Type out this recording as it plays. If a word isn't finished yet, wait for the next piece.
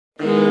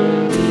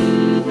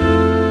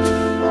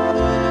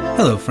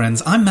Hello,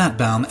 friends. I'm Matt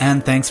Baum,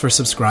 and thanks for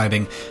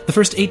subscribing. The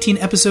first 18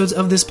 episodes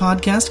of this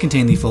podcast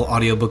contain the full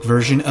audiobook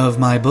version of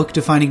my book,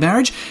 Defining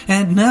Marriage,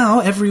 and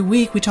now, every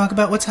week, we talk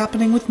about what's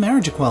happening with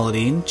marriage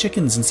equality and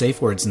chickens and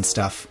safe words and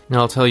stuff.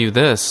 I'll tell you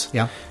this.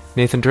 Yeah?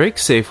 Nathan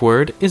Drake's safe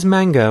word is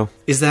mango.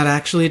 Is that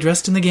actually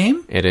addressed in the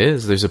game? It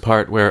is. There's a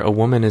part where a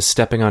woman is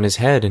stepping on his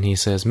head, and he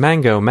says,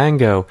 mango,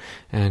 mango.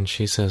 And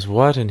she says,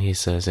 what? And he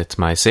says, it's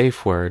my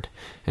safe word.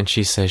 And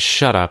she says,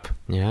 shut up.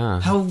 Yeah.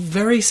 How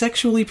very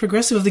sexually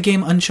progressive of the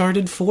game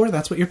Uncharted 4.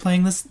 That's what you're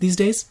playing these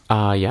days?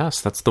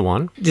 Yes, that's the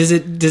one.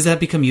 Does that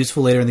become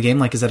useful later in the game?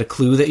 Like, is that a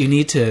clue that you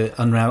need to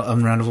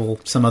unravel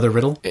some other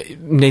riddle?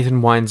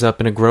 Nathan winds up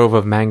in a grove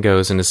of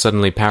mangoes and is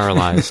suddenly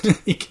paralyzed.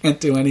 He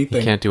can't do anything.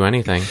 He can't do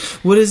anything.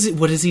 What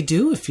does he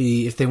do if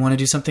they want to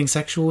do something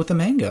sexual with a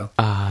mango?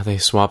 They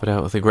swap it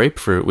out with a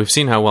grapefruit. We've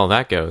seen how well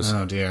that goes.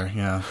 Oh dear,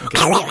 yeah.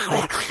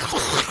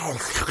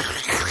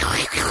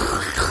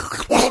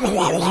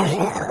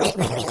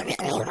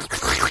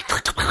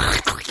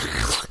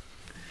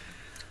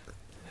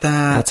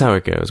 That's how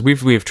it goes.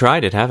 We've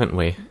tried it, haven't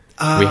we?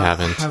 We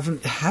haven't.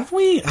 Have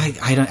we?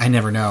 I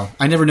never know.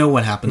 I never know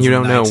what happens. You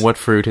don't know what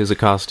fruit has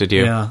accosted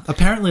you. Yeah.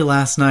 Apparently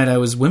last night I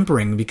was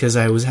whimpering because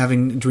I was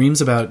having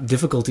dreams about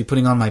difficulty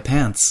putting on my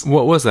pants.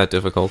 What was that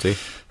difficulty?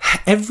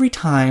 Every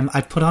time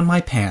I put on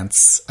my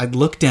pants, I'd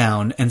look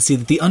down and see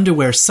that the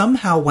underwear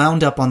somehow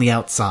wound up on the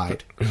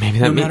outside.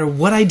 No matter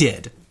what I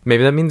did.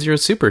 Maybe that means you're a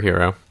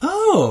superhero.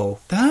 Oh,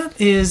 that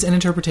is an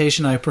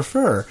interpretation I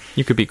prefer.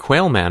 You could be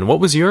Quail Man. What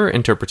was your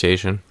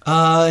interpretation?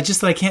 Just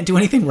that I can't do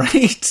anything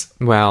right.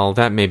 Well,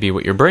 that may be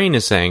what your brain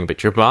is saying,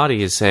 but your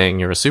body is saying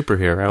you're a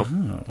superhero.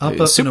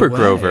 Up Super and away.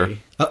 Grover.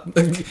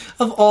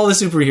 Of all the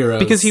superheroes.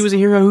 Because he was a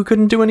hero who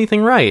couldn't do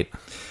anything right.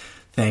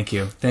 Thank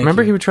you.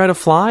 Remember he would try to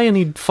fly and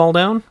he'd fall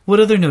down? What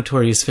other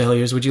notorious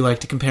failures would you like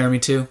to compare me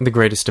to? The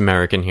greatest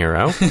American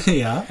hero.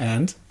 Yeah,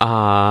 and?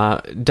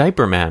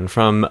 Diaper Man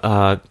from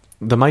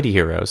The Mighty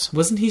Heroes.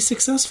 Wasn't he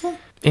successful?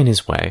 In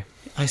his way.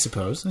 I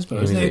suppose.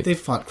 They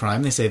fought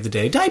crime. They saved the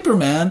day. Diaper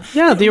Man!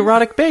 Yeah, the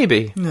erotic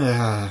baby.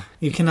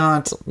 You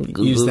cannot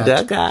use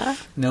that.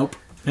 Nope.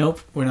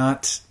 We're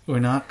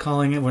not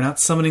calling it. We're not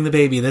summoning the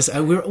baby.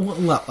 We're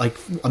like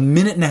a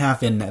minute and a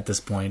half in at this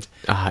point.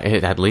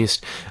 At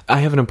least. I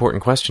have an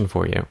important question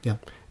for you. Yeah.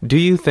 Do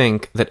you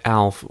think that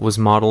Alf was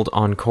modeled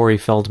on Corey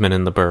Feldman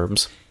in The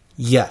Burbs?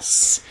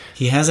 Yes.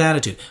 He has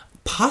attitude.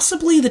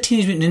 Possibly the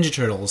Teenage Mutant Ninja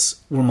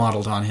Turtles were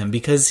modeled on him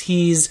because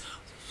he's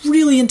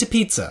really into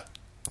pizza.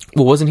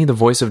 Well, wasn't he the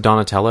voice of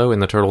Donatello in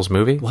the Turtles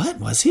movie? What?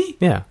 Was he?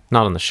 Yeah,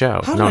 not on the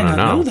show. How did I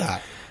not know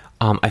that?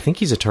 I think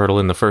he's a turtle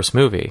in the first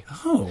movie.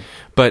 Oh.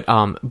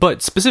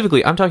 But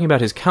specifically, I'm talking about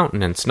his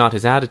countenance, not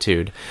his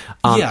attitude.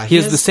 He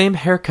has the same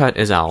haircut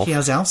as Alf. He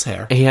has Alf's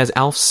hair. He has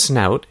Alf's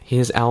snout. He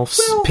has Alf's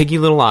piggy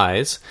little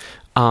eyes.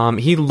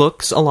 He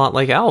looks a lot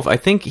like Alf. I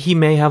think he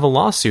may have a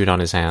lawsuit on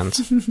his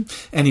hands.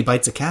 And he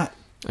bites a cat.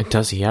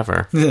 Does he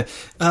ever?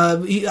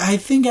 I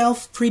think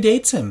Alf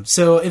predates him.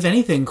 So, if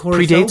anything,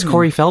 Corey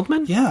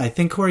Feldman? Yeah, I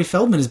think Corey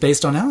Feldman is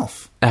based on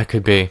Alf. That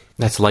could be.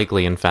 That's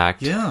likely, in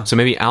fact. Yeah. So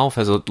maybe Alf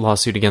has a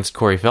lawsuit against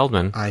Corey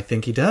Feldman. I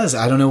think he does.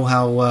 I don't know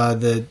how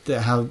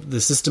the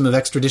system of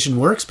extradition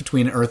works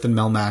between Earth and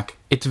Melmac.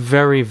 It's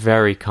very,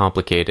 very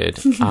complicated,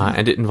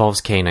 and it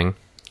involves caning.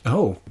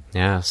 Oh.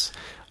 Yes.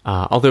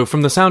 Although,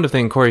 from the sound of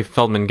things, Corey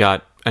Feldman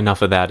got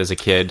enough of that as a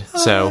kid,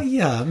 so...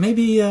 Yeah,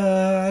 maybe,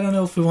 I don't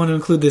know if we want to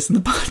include this in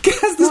the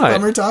podcast, this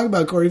bummer talk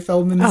about Corey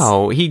Feldman's...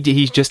 No, he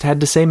just had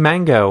to say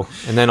mango,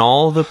 and then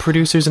all the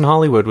producers in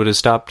Hollywood would have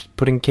stopped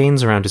putting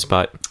canes around his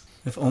butt.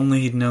 If only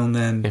he'd known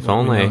then. If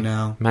only. We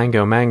know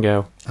now.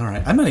 Mango.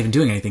 Alright, I'm not even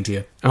doing anything to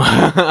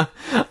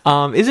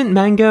you. Isn't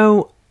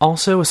Mango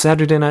also a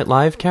Saturday Night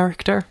Live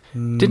character?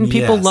 Didn't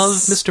people love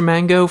Mr.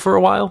 Mango for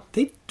a while?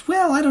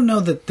 Well, I don't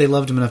know that they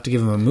loved him enough to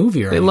give him a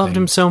movie or anything. They loved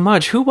him so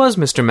much. Who was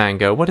Mr.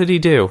 Mango? What did he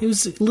do? He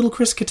was little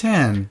Chris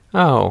Kattan.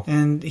 Oh.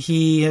 And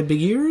he had big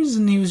ears,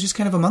 and he was just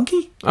kind of a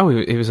monkey. Oh,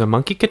 he was a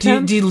monkey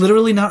Kattan? Do you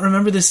literally not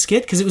remember this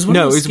skit? Because it was one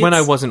of those skits... No, it was when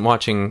I wasn't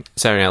watching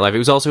Saturday Night Live. It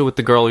was also with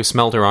the girl who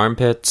smelled her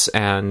armpits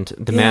and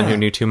the man who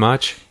knew too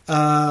much.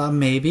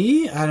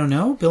 Maybe. I don't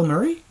know. Bill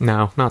Murray?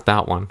 No, not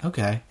that one.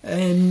 Okay.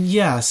 And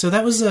yeah, so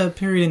that was a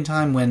period in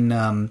time when,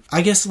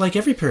 I guess like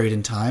every period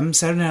in time,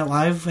 Saturday Night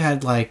Live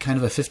had like kind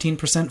of a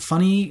 15%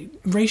 funny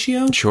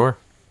ratio. Sure.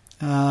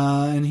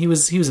 And he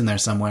was in there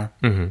somewhere.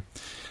 Mm-hmm.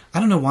 I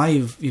don't know why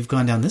you've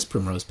gone down this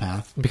primrose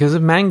path. Because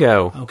of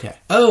Mango. Okay.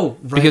 Oh,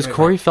 right. Because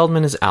Corey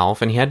Feldman is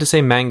Alf, and he had to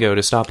say Mango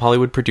to stop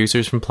Hollywood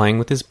producers from playing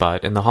with his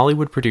butt, and the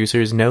Hollywood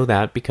producers know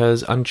that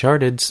because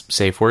Uncharted's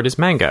safe word is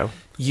mango.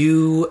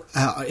 You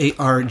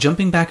are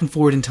jumping back and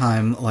forward in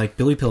time like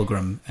Billy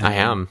Pilgrim. I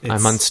am.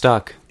 I'm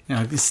unstuck.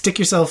 Stick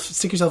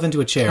yourself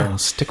into a chair. I'll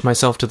stick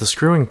myself to the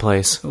screwing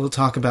place. We'll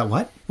talk about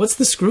what? What's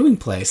the screwing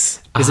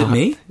place? Is it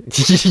me?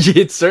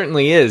 It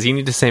certainly is. You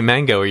need to say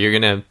mango or you're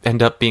going to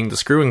end up being the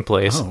screwing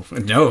place. Oh,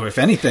 no, if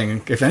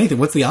anything,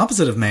 what's the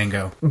opposite of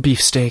mango?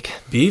 Beefsteak.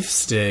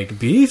 Beefsteak.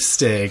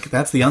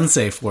 That's the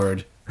unsafe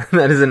word.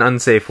 That is an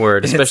unsafe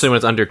word, especially when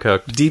it's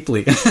undercooked.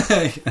 Deeply.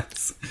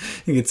 Yes.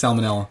 You get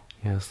salmonella.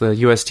 Yes, the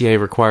USDA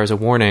requires a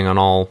warning on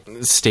all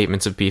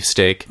statements of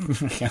beefsteak.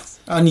 Yes.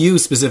 On you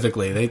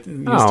specifically.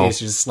 USDA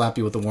should just slap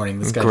you with a warning.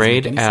 This guy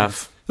Grade doesn't make any F.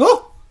 sense.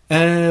 Oh!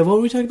 What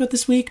were we talking about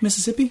this week?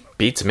 Mississippi?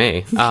 Beats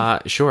me.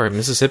 Sure,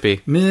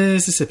 Mississippi.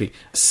 Mississippi.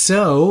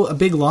 So, a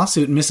big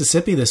lawsuit in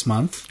Mississippi this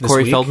month.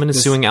 Corey Feldman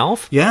is suing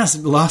Alf? Yes,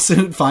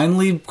 lawsuit.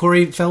 Finally,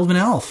 Corey Feldman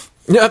Alf.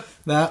 Yep.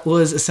 That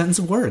was a sentence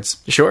of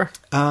words. Sure.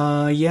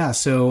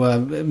 So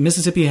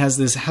Mississippi has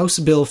this House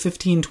Bill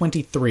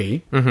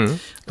 1523.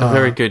 Mm-hmm. A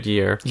very good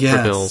year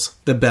for bills.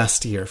 The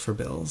best year for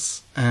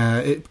bills.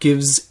 It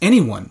gives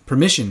anyone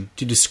permission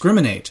to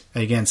discriminate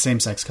against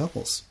same-sex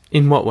couples.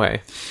 In what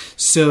way?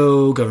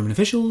 So government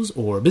officials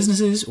or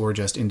businesses or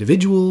just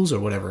individuals or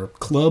whatever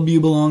club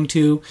you belong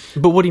to.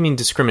 But what do you mean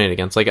discriminate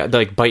against?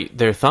 Like bite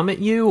their thumb at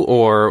you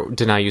or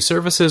deny you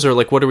services or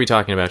like what are we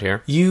talking about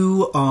here?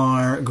 You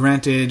are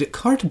granted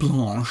carte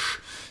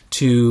blanche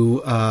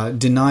to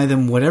deny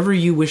them whatever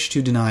you wish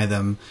to deny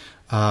them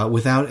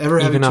without ever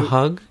having to... Even a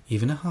hug?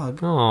 Even a hug.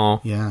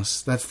 Oh.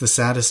 Yes, that's the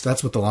saddest.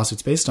 That's what the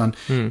lawsuit's based on.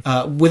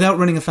 Without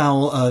running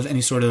afoul of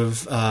any sort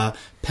of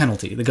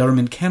penalty. The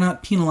government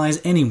cannot penalize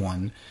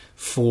anyone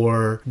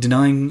for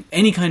denying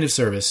any kind of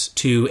service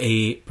to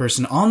a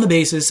person on the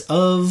basis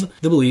of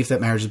the belief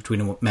that marriage is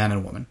between a man and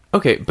a woman.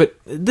 Okay, but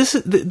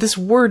this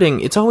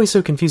wording, it's always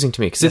so confusing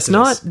to me, because Yes, it's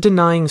not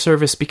denying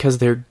service because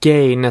they're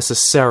gay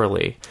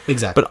necessarily.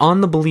 Exactly. But on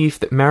the belief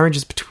that marriage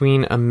is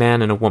between a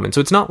man and a woman. So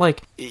it's not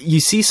like you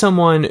see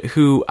someone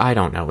who, I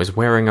don't know, is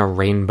wearing a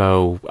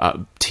rainbow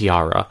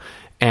tiara,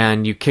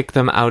 and you kick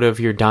them out of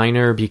your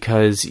diner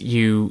because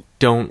you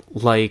don't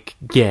like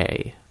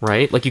gay,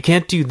 right? Like, you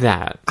can't do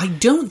that. I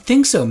don't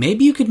think so.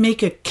 Maybe you could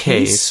make a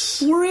case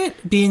for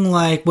it, being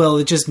like, well,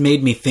 it just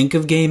made me think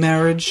of gay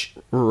marriage.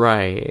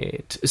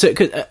 Right.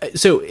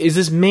 So is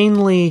this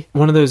mainly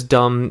one of those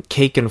dumb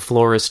cake and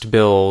florist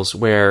bills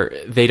where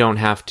they don't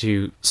have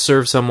to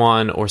serve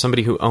someone, or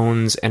somebody who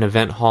owns an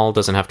event hall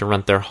doesn't have to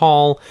rent their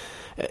hall?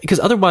 Because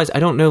otherwise, I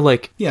don't know,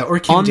 like... Yeah, or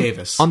Kim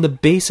Davis. On the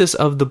basis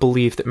of the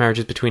belief that marriage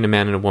is between a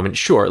man and a woman,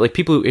 sure, like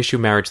people who issue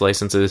marriage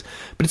licenses,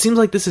 but it seems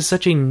like this is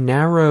such a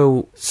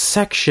narrow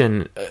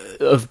section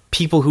of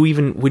people who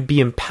even would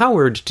be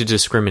empowered to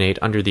discriminate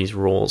under these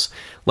rules.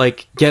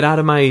 Like, get out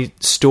of my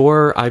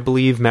store, I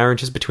believe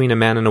marriage is between a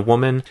man and a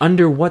woman.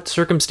 Under what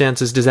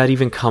circumstances does that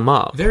even come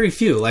up? Very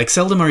few. Like,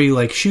 seldom are you,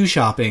 like, shoe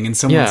shopping and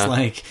someone's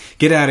like,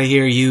 get out of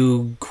here,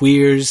 you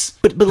queers.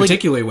 But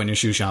particularly like, when you're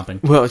shoe shopping.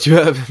 Well,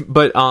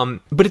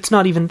 but it's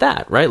not even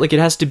that, right? Like, it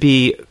has to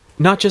be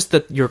not just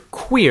that you're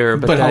queer,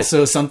 but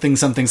also something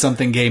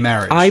gay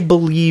marriage. I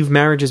believe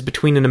marriage is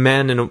between a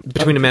man and a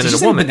woman. Did you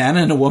say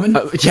banana and a woman?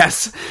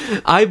 Yes,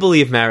 I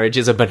believe marriage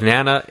is a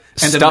banana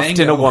and stuffed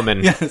in a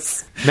woman.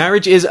 Yes,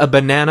 marriage is a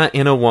banana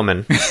in a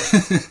woman,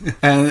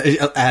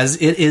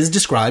 as it is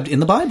described in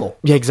the Bible.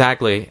 Yeah,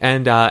 exactly.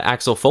 And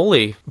Axel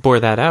Foley bore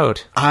that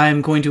out.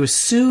 I'm going to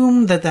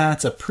assume that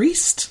that's a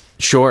priest.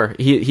 Sure,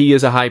 he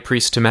is a high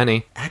priest to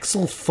many.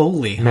 Axel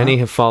Foley, huh? Many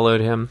have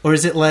followed him. Or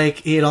is it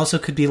like, it also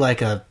could be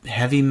like a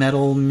heavy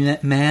metal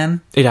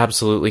man? It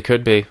absolutely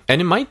could be.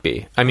 And it might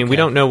be. I mean, we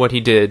don't know what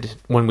he did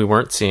when we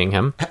weren't seeing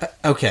him.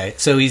 Okay,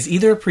 so he's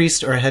either a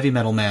priest or a heavy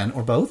metal man,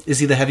 or both? Is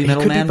he the heavy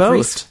metal man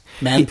priest?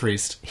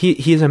 Priest.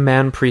 He is a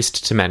man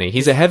priest to many.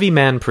 He's a heavy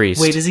man priest.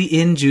 Wait, is he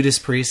in Judas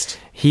Priest?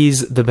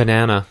 He's the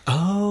banana.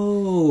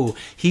 Oh,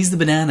 he's the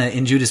banana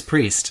in Judas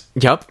Priest.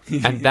 Yep,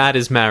 and that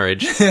is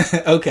marriage.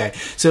 Okay,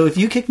 so if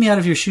you kick me out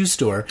of your shoe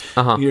store,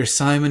 your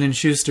Simon &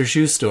 Schuster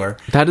shoe store...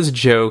 That is a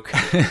joke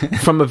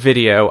from a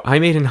video I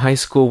made in high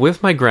school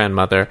with my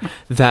grandmother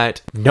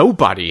that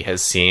nobody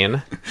has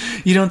seen.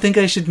 You don't think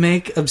I should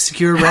make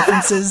obscure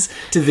references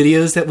to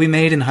videos that we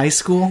made in high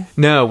school?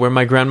 No, where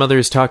my grandmother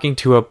is talking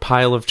to a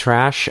pile of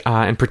trash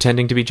and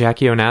pretending to be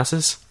Jackie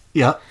Onassis?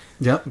 Yep,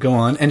 go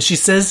on. And she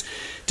says,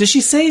 does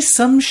she say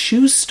some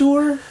shoe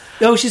store?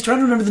 Oh, she's trying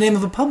to remember the name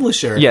of a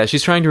publisher. Yeah,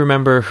 she's trying to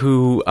remember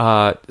who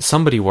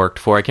somebody worked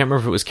for. I can't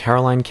remember if it was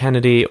Caroline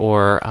Kennedy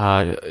or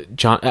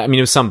John. I mean,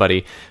 it was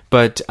somebody.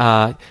 But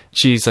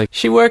she's like,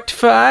 she worked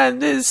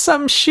for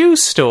some shoe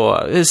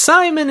store.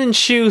 Simon &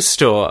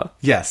 Schuster.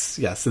 Yes.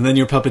 And then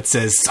your puppet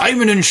says,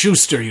 Simon &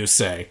 Schuster, you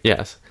say.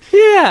 Yes.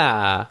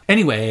 Yeah.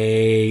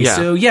 Anyway,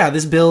 so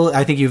this bill,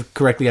 I think you've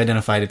correctly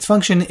identified its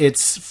function.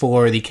 It's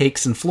for the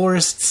cakes and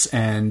florists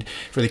and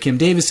for the Kim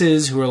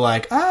Davises who are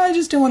like, I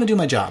just don't want to do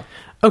my job.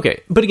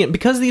 Okay, but again,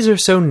 because these are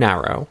so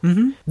narrow,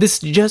 this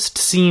just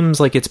seems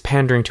like it's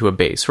pandering to a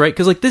base, right?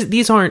 Because like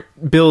these aren't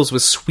bills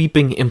with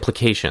sweeping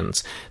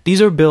implications.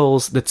 These are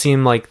bills that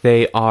seem like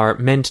they are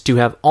meant to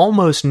have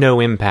almost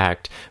no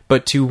impact,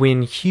 but to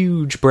win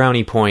huge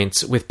brownie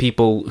points with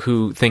people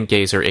who think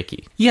gays are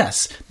icky.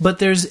 Yes, but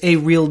there's a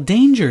real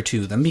danger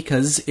to them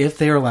because if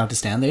they are allowed to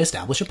stand, they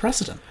establish a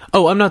precedent.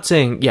 Oh, I'm not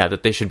saying,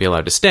 that they should be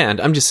allowed to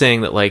stand. I'm just saying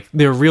that like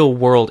their real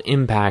world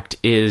impact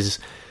is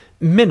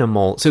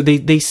minimal. So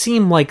they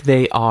seem like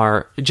they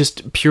are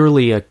just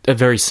purely a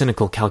very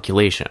cynical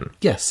calculation.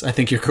 Yes, I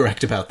think you're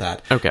correct about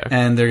that. Okay.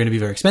 And they're going to be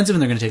very expensive,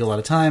 and they're going to take a lot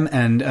of time.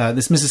 And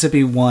this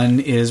Mississippi one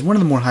is one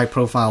of the more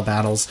high-profile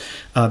battles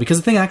because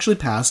the thing actually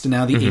passed, and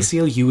now the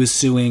ACLU is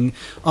suing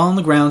on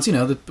the grounds,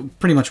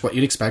 pretty much what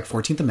you'd expect,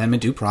 14th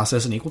Amendment, due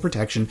process, and equal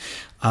protection.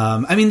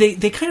 I mean,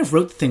 they kind of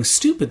wrote things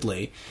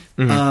stupidly.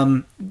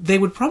 They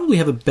would probably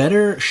have a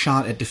better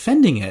shot at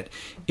defending it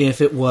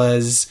if it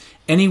was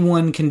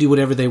anyone can do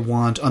whatever they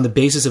want on the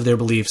basis of their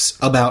beliefs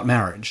about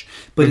marriage.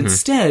 But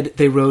instead,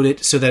 they wrote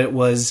it so that it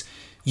was,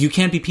 you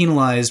can't be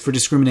penalized for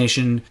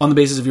discrimination on the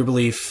basis of your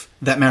belief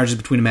that marriage is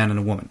between a man and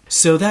a woman.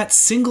 So that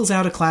singles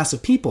out a class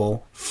of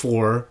people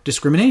for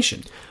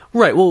discrimination.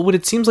 Right. Well, what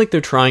it seems like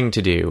they're trying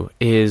to do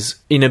is,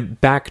 in a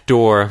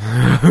backdoor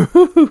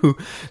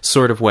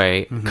sort of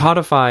way,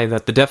 codify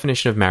that the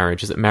definition of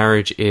marriage is that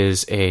marriage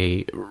is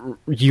a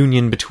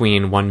union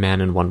between one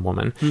man and one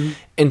woman.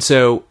 And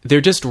so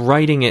they're just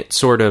writing it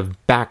sort of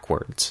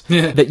backwards.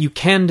 That you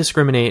can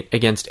discriminate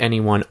against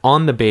anyone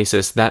on the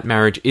basis that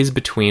marriage is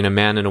between a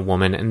man and a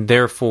woman, and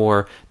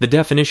therefore the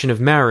definition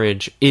of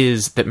marriage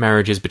is that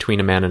marriage is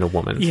between a man and a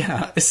woman.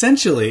 Yeah,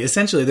 essentially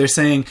they're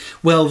saying,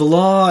 well, the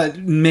law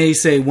may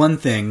say one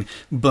thing,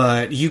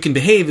 but you can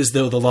behave as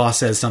though the law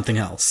says something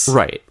else.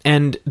 Right.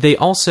 And they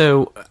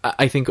also,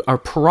 I think, are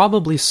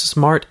probably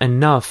smart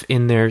enough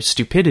in their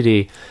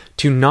stupidity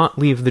to not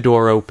leave the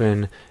door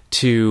open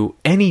to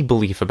any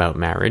belief about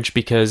marriage,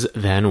 because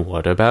then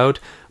what about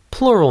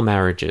plural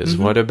marriages?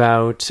 What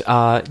about,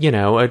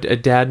 a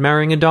dad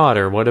marrying a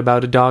daughter? What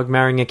about a dog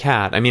marrying a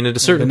cat? I mean, at a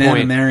certain point... A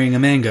banana marrying a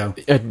mango.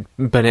 A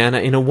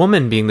banana in a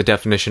woman being the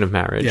definition of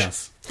marriage.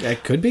 Yes.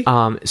 It could be.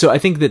 So I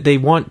think that they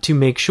want to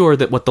make sure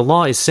that what the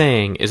law is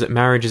saying is that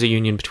marriage is a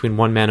union between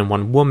one man and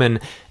one woman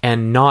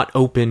and not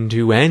open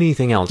to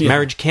anything else. Yeah.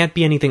 Marriage can't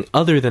be anything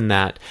other than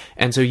that.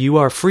 And so you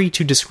are free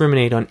to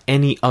discriminate on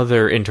any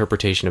other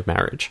interpretation of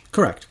marriage.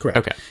 Correct.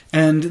 Okay.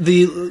 And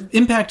the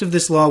impact of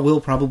this law will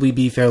probably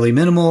be fairly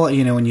minimal.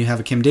 When you have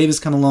a Kim Davis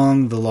come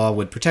along, the law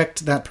would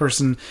protect that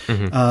person.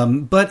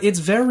 But it's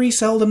very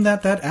seldom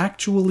that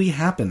actually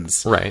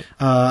happens. Right.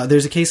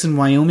 There's a case in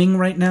Wyoming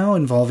right now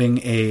involving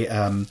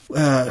a...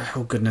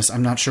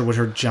 I'm not sure what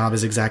her job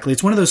is exactly.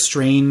 It's one of those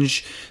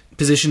strange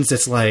positions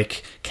that's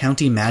like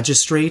county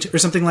magistrate or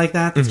something like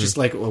that. That's just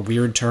like a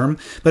weird term.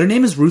 But her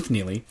name is Ruth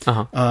Neely.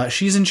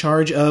 She's in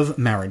charge of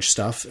marriage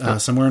stuff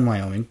somewhere in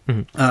Wyoming.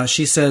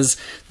 She says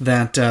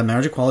that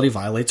marriage equality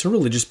violates her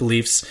religious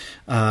beliefs.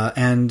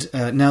 And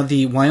now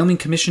the Wyoming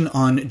Commission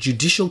on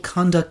Judicial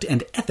Conduct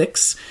and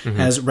Ethics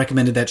has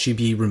recommended that she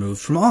be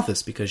removed from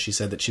office because she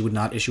said that she would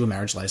not issue a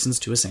marriage license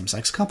to a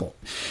same-sex couple.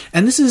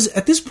 And this is,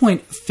 at this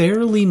point,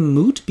 fairly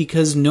moot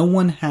because no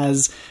one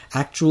has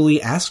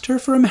actually asked her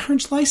for a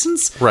marriage license.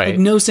 Right. Like,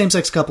 no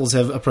same-sex couples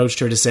have approached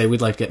her to say, we'd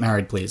like to get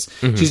married, please.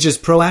 She's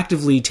just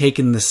proactively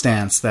taken the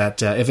stance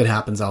that if it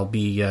happens, I'll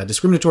be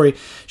discriminatory.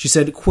 She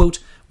said, quote,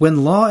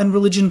 when law and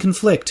religion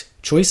conflict,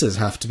 choices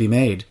have to be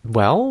made.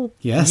 Well,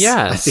 yes.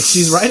 I think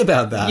she's right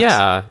about that.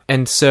 Yeah.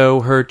 And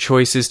so her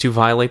choice is to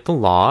violate the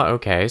law.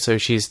 Okay. So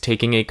she's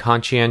taking a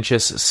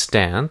conscientious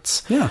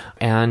stance. Yeah.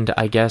 And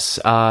I guess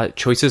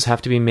choices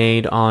have to be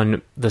made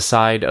on the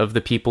side of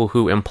the people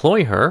who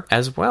employ her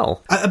as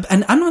well.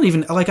 And I'm not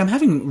even, I'm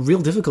having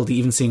real difficulty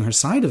even seeing her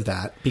side of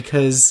that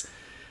because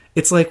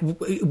it's like,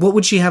 what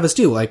would she have us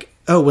do? Like,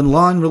 when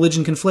law and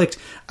religion conflict,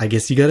 I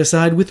guess you gotta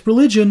side with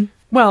religion.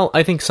 Well,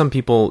 I think some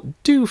people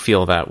do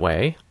feel that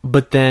way,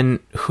 but then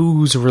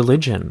whose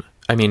religion?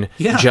 I mean,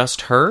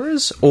 just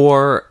hers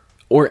or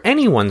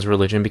anyone's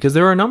religion? Because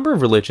there are a number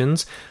of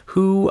religions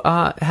who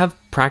have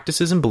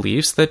practices and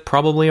beliefs that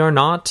probably are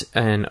not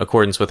in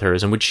accordance with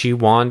hers, and would she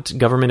want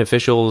government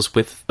officials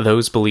with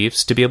those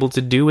beliefs to be able to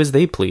do as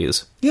they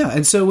please? Yeah,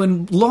 and so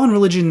when law and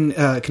religion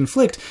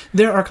conflict,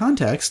 there are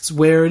contexts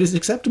where it is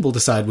acceptable to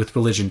side with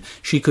religion.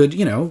 She could,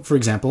 for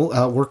example,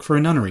 work for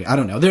a nunnery. I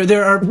don't know.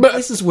 There are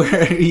places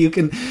where you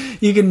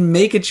can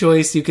make a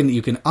choice. You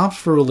can opt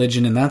for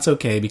religion, and that's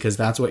okay because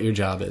that's what your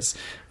job is.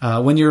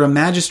 When you're a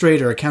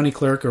magistrate or a county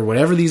clerk or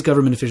whatever these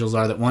government officials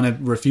are that want to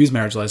refuse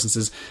marriage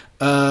licenses,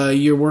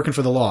 you're working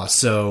for the law,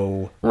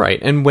 so... Right,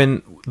 and when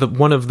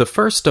one of the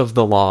first of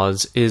the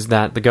laws is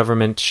that the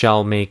government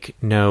shall make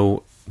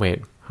no...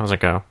 Wait, how's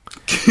it go?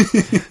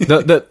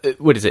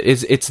 What is it?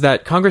 It's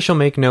that Congress shall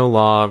make no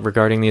law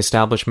regarding the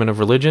establishment of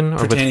religion...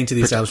 Pertaining to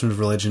the establishment of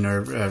religion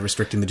or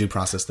restricting the due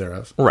process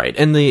thereof. Right,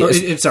 and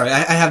the... sorry, I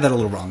have that a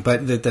little wrong,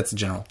 but that's the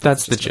general...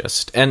 That's the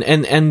gist.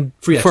 And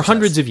for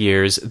hundreds of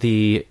years,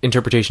 the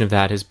interpretation of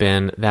that has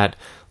been that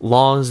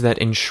laws that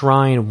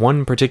enshrine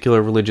one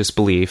particular religious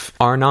belief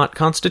are not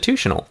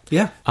constitutional.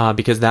 Yeah.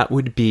 Because that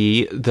would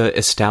be the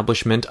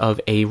establishment of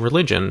a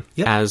religion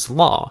as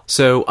law.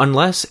 So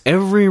unless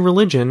every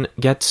religion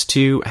gets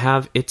to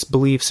have its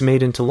beliefs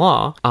made into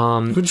law...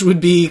 which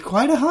would be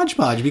quite a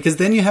hodgepodge, because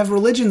then you have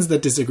religions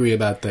that disagree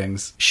about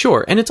things.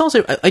 Sure, and it's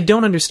also... I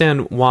don't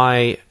understand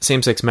why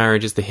same-sex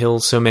marriage is the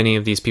hill so many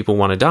of these people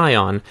want to die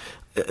on.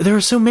 there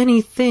are so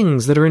many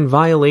things that are in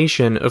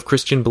violation of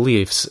Christian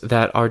beliefs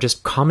that are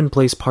just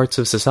commonplace parts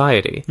of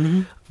society.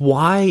 Mm-hmm.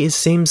 Why is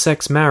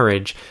same-sex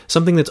marriage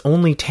something that's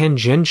only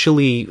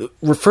tangentially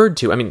referred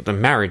to? I mean, the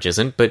marriage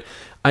isn't, but,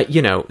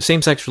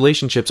 same-sex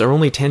relationships are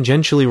only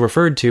tangentially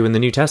referred to in the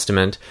New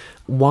Testament.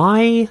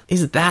 Why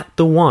is that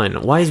the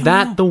one? Why is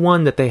that the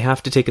one that they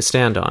have to take a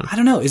stand on? I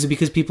don't know. Is it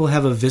because people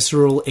have a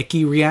visceral,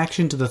 icky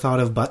reaction to the thought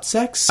of butt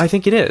sex? I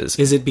think it is.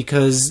 Is it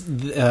because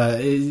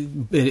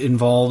it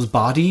involves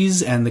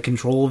bodies and the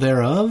control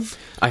thereof?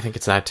 I think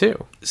it's that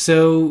too.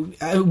 So,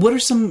 what are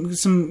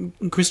some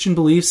Christian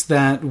beliefs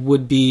that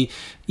would be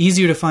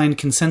easier to find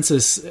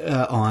consensus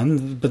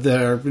on, but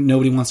that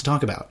nobody wants to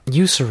talk about?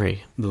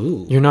 Usury.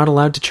 Ooh. You're not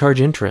allowed to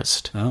charge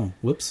interest. Oh,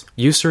 whoops.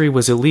 Usury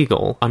was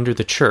illegal under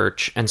the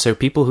church, and so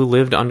people who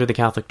lived under the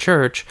Catholic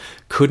Church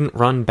couldn't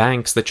run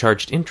banks that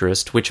charged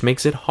interest, which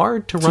makes it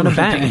hard to run a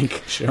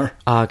bank. Sure.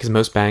 Because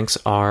most banks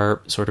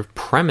are sort of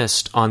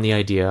premised on the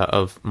idea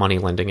of money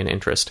lending and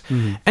interest.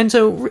 Mm-hmm. And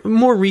so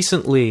more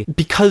recently,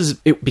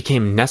 because it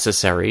became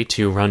necessary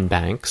to run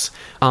banks,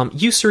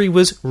 usury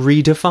was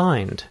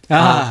redefined.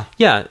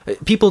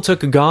 People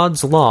took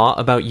God's law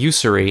about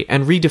usury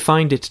and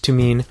redefined it to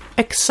mean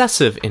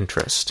excessive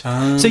interest.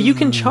 So you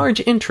can charge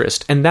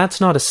interest, and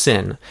that's not a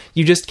sin.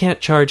 You just can't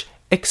charge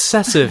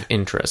excessive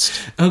interest.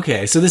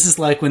 Okay, so this is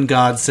like when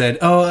God said,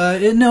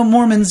 no,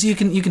 Mormons, you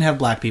can have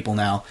black people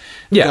now.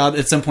 Yeah. God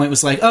at some point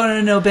was like,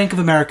 no, Bank of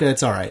America,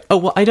 it's all right. Oh,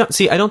 well, I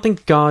don't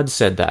think God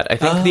said that. I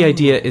think the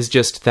idea is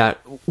just that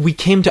we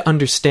came to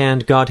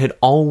understand God had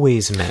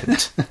always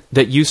meant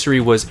that usury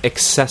was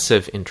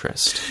excessive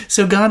interest.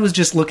 So God was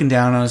just looking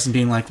down on us and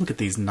being like, look at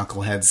these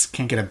knuckleheads,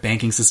 can't get a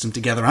banking system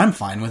together, I'm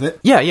fine with it.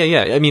 Yeah.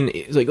 I mean,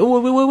 it's like,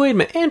 wait a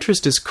minute,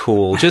 interest is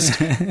cool, just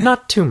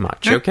not too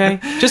much, okay?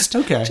 Just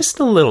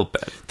a little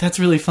bit. That's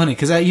really funny,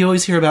 because you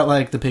always hear about,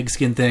 like, the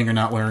pigskin thing or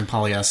not wearing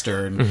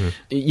polyester. And... Mm-hmm.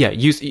 Yeah,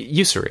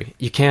 usury.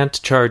 You can't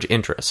charge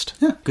interest.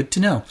 Yeah, good to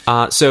know.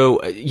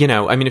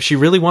 If she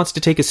really wants to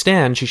take a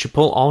stand, she should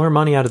pull all her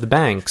money out of the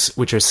banks,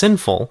 which are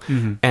sinful,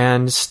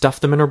 and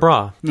stuff them in her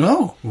bra.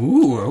 Oh,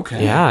 ooh,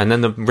 okay. Yeah, and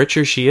then the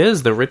richer she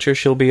is, the richer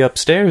she'll be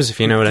upstairs, if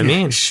you know what I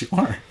mean.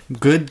 Sure.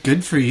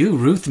 Good for you,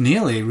 Ruth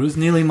Neely. Ruth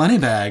Neely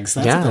Moneybags.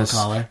 That's what they'll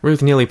call her.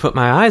 Ruth Neely put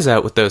my eyes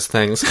out with those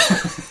things.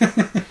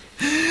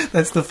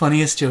 That's the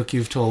funniest joke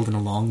you've told in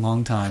a long,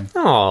 long time.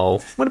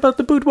 Oh, what about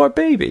the boudoir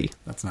baby?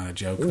 That's not a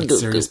joke. That's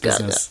serious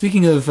business.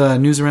 Speaking of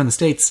news around the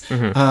States,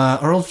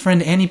 our old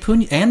friend Andy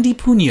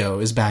Puño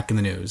is back in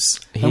the news.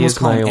 I almost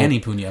call him Annie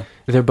Puño.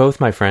 They're both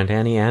my friend,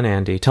 Annie and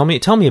Andy. Tell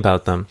me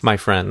about them, my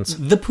friends.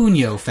 The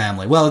Puño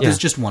family. Well, there's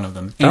just one of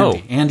them.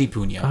 Andy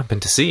Puño. I've been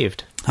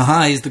deceived.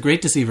 Haha, he's the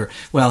great deceiver.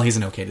 Well, he's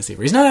an okay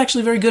deceiver. He's not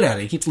actually very good at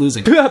it. He keeps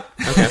losing.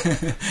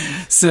 Okay.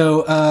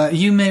 So,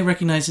 you may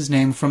recognize his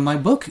name from my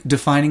book,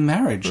 Defining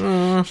Marriage.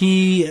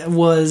 He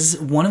was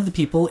one of the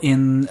people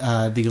in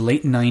the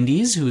late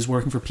 90s who was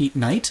working for Pete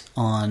Knight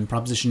on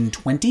Proposition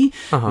 20,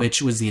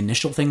 which was the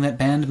initial thing that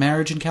banned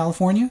marriage in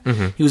California.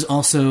 He was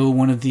also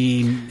one of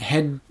the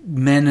head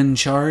men in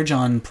charge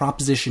on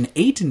Proposition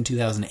 8 in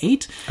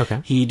 2008.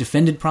 Okay. He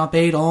defended Prop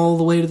 8 all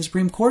the way to the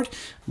Supreme Court,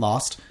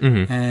 lost,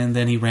 and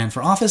then he ran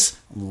for office,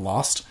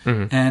 lost,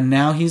 and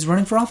now he's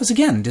running for office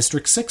again,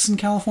 District 6 in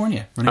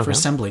California, running for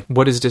Assembly.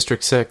 What is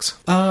District 6?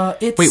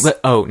 It's... Wait,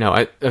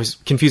 I was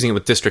confusing it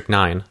with District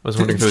 9. I was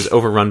wondering if it was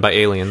overrun by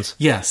aliens.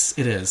 Yes,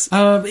 it is.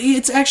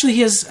 It's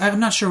actually, I'm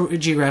not sure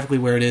geographically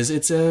where it is.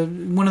 It's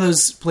one of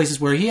those places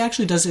where he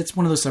actually does, it's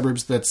one of those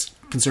suburbs that's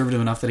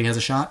conservative enough that he has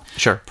a shot.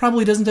 Sure.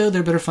 Probably doesn't, though.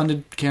 They're better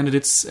funded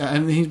candidates.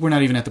 We're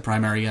not even at the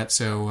primary yet,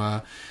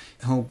 so...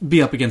 he'll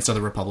be up against other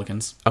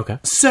Republicans. Okay.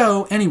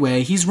 So,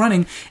 anyway, he's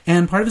running,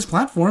 and part of his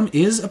platform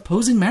is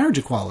opposing marriage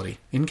equality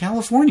in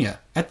California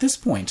at this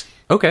point.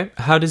 Okay.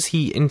 How does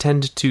he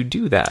intend to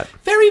do that?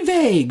 Very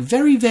vague,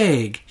 very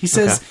vague. He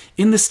says,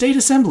 in the state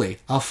assembly,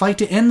 I'll fight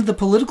to end the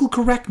political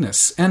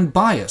correctness and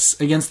bias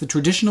against the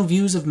traditional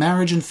views of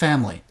marriage and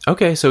family.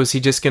 Okay, so is he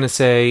just going to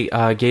say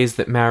gays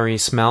that marry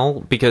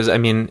smell? Because, I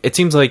mean, it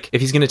seems like if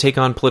he's going to take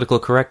on political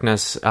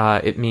correctness,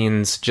 it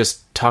means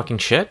just talking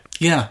shit?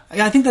 Yeah,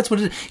 I think that's what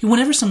it is.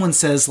 Whenever someone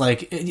says,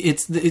 like,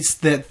 it's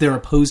that they're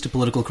opposed to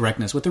political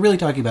correctness, what they're really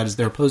talking about is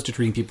they're opposed to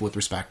treating people with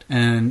respect.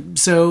 And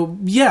so,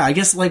 yeah, I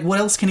guess, like, what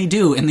else can he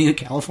do in the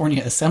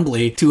California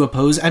Assembly to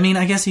oppose? I mean,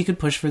 I guess he could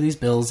push for these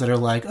bills that are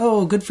like,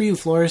 oh, good for you,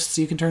 florists,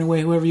 you can turn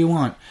away whoever you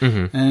want.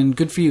 And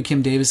good for you,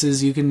 Kim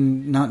Davises, you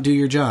can not do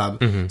your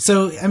job.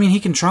 So, I mean, he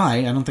can try.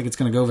 I don't think it's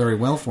going to go very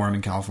well for him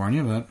in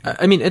California,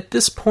 but... I mean, at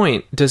this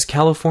point, does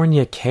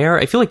California care?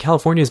 I feel like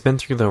California's been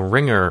through the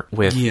ringer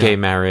with gay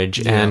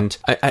marriage, and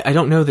I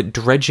don't know that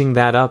dredging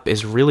that up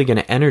is really going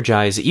to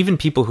energize even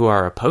people who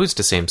are opposed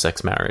to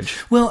same-sex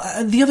marriage. Well,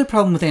 the other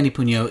problem with Andy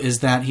Puño is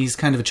that he's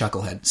kind of a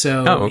chucklehead.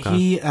 So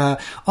he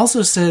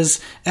also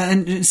says,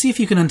 and see if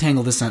you can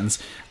untangle this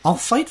sentence, I'll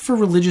fight for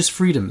religious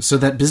freedom so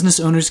that business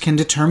owners can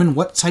determine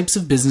what types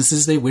of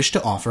businesses they wish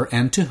to offer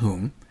and to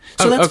whom.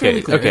 So that's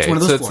fairly clear. Okay, it's one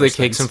of those so it's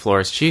the cakes and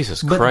florists.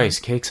 Jesus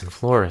Christ, cakes and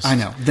florists. I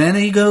know. Then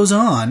he goes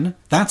on,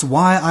 that's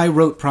why I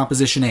wrote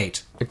Proposition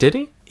 8. Did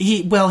he?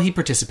 He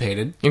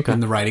participated in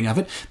the writing of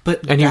it,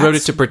 and he wrote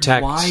it to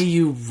protect. Why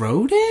you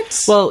wrote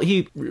it? Well,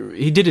 he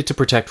did it to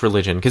protect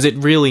religion because it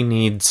really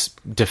needs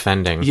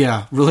defending.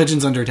 Yeah,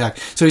 religion's under attack.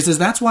 So he says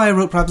that's why I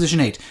wrote Proposition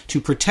 8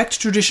 to protect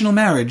traditional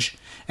marriage,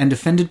 and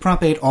defended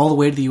Prop 8 all the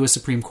way to the U.S.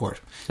 Supreme Court.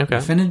 Okay.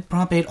 Defended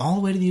Prop 8 all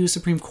the way to the U.S.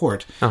 Supreme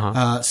Court,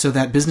 so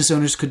that business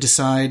owners could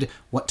decide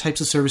what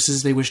types of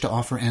services they wish to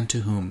offer and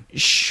to whom.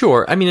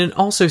 Sure. I mean, it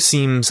also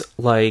seems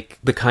like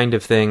the kind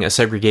of thing a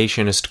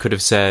segregationist could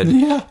have said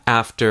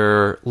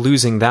after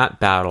losing that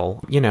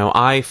battle.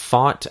 I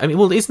fought... I mean,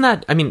 well, isn't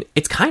that... I mean,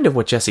 it's kind of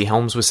what Jesse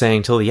Helms was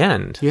saying till the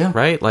end,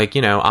 right? Like,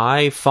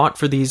 I fought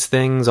for these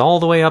things all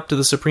the way up to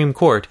the Supreme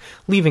Court,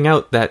 leaving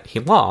out that he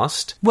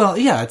lost. Well,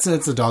 yeah, it's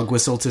a dog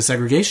whistle to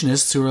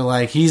segregationists who are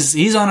like,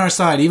 he's on our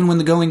side, even when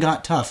the going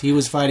got tough. He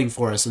was fighting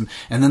for us, and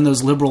then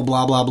those liberal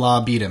blah, blah,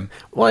 blah beat him.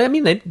 Well, I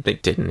mean, they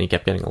didn't. He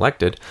kept getting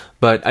elected.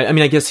 But, I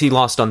mean, I guess he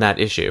lost on that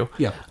issue.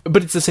 Yeah.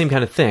 But it's the same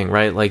kind of thing,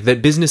 right? Like,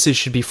 that businesses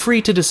should be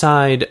free to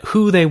decide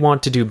who they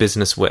want to do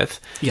business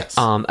with. Yes.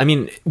 I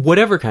mean,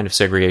 whatever kind of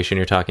segregation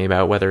you're talking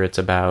about, whether it's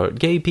about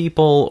gay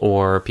people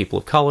or people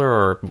of color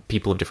or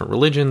people of different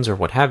religions or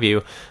what have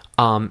you,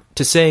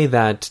 to say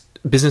that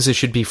businesses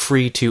should be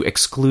free to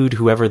exclude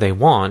whoever they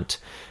want...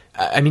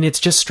 I mean, it's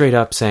just straight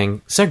up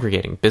saying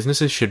segregating.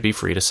 Businesses should be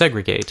free to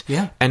segregate.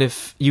 Yeah. And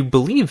if you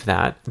believe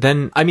that,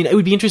 then, I mean, it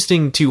would be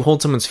interesting to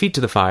hold someone's feet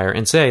to the fire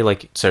and say,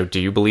 like, so do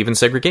you believe in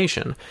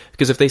segregation?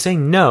 Because if they say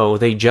no,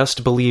 they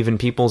just believe in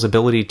people's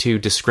ability to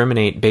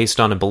discriminate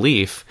based on a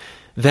belief,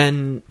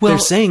 then they're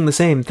saying the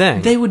same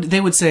thing. They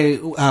would say,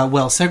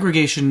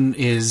 segregation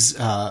is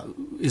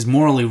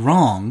morally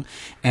wrong,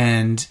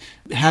 and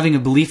having a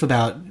belief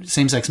about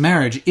same-sex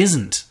marriage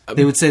isn't.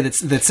 They would say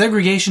that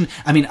segregation...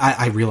 I mean,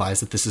 I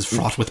realize that this is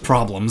fraught with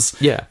problems.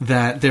 Yeah.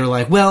 That they're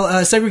like,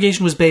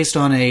 segregation was based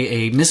on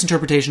a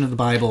misinterpretation of the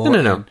Bible.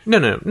 No.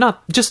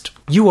 Not just...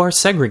 You are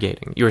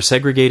segregating. You are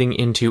segregating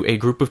into a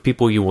group of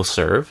people you will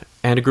serve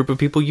and a group of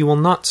people you will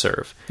not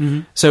serve.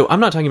 Mm-hmm. So I'm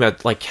not talking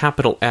about, like,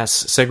 capital S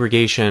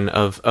segregation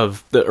of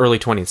the early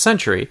 20th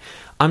century.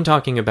 I'm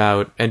talking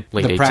about late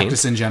 18th. The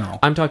practice in general.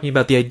 I'm talking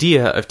about the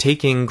idea of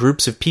taking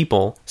groups of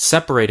people,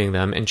 separating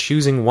them, and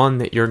choosing one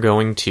that you're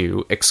going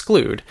to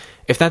exclude.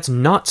 If that's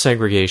not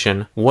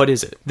segregation, what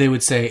is it? They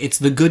would say it's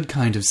the good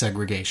kind of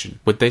segregation.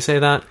 Would they say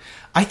that?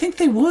 I think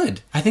they would.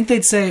 I think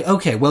they'd say,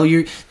 okay, well,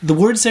 the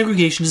word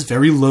segregation is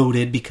very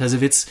loaded because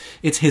of its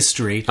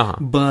history,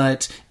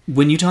 but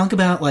when you talk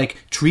about, like,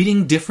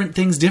 treating different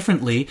things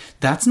differently,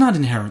 that's not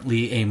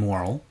inherently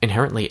amoral.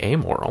 Inherently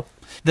amoral?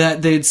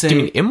 That they'd say... Do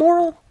you mean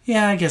immoral?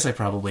 Yeah, I guess I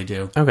probably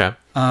do. Okay.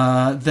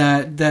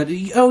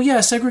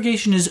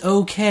 Segregation is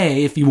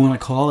okay if you want to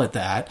call it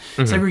that.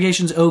 Mm-hmm.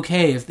 Segregation's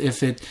okay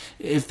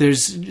if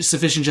there's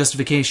sufficient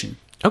justification.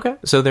 Okay,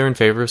 so they're in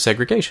favor of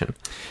segregation.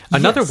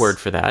 Another word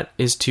for that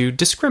is to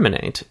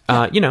discriminate.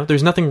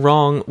 There's nothing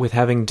wrong with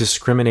having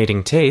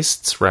discriminating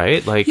tastes,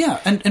 right? Like,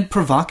 and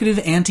provocative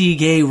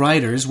anti-gay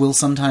writers will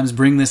sometimes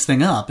bring this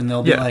thing up, and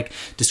they'll be like,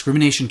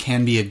 discrimination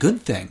can be a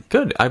good thing.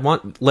 Good.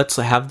 Let's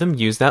have them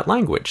use that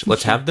language.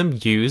 Let's have them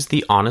use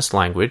the honest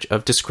language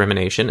of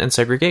discrimination and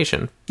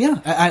segregation. Yeah,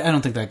 I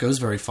don't think that goes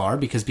very far,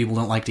 because people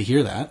don't like to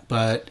hear that,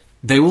 but...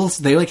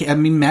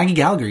 Maggie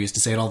Gallagher used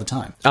to say it all the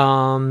time.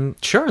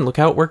 Sure, and look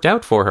how it worked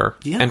out for her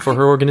and for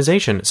her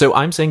organization. So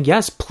I'm saying,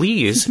 yes,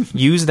 please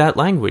use that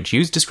language.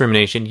 Use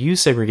discrimination,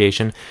 use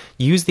segregation,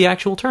 use the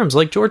actual terms.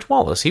 Like George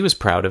Wallace, he was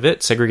proud of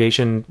it.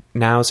 Segregation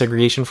now,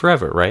 segregation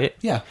forever, right?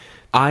 Yeah.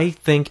 I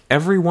think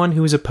everyone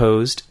who is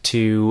opposed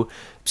to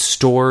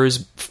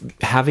stores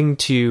having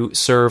to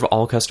serve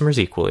all customers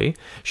equally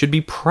should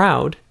be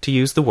proud to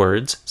use the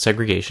words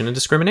segregation and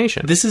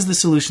discrimination. This is the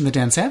solution that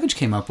Dan Savage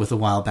came up with a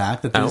while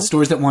back, that the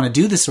stores that want to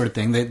do this sort of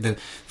thing, the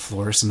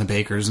florists and the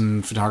bakers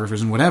and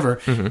photographers and whatever,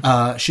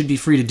 should be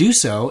free to do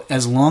so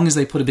as long as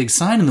they put a big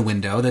sign in the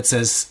window that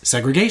says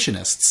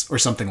segregationists or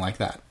something like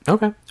that.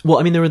 Okay. Well,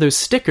 I mean, there were those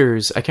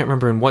stickers, I can't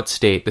remember in what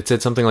state, that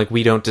said something like,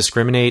 "We don't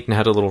discriminate," and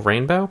had a little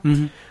rainbow.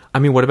 Mm-hmm. I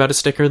mean, what about a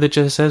sticker that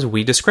just says,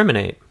 "We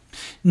discriminate"?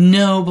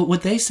 No, but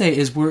what they say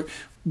is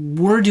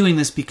we're doing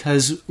this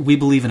because we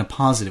believe in a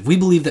positive. We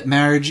believe that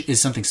marriage is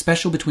something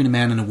special between a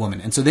man and a woman.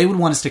 And so they would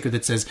want a sticker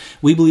that says,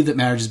 "We believe that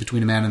marriage is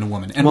between a man and a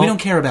woman." And we don't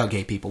care about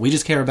gay people. We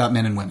just care about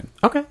men and women.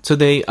 Okay. So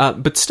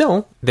but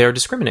still, they're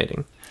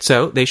discriminating.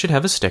 So they should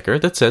have a sticker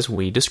that says,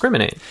 "We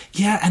discriminate."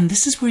 Yeah, and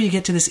this is where you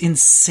get to this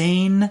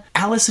insane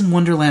Alice in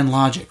Wonderland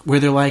logic,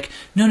 where they're like,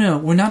 no,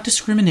 we're not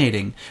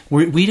discriminating.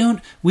 We don't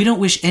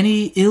wish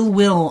any ill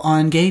will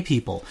on gay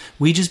people.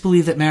 We just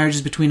believe that marriage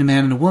is between a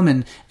man and a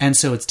woman, and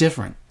so it's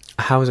different.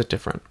 How is it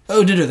different?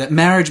 Oh, no, that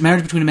marriage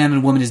between a man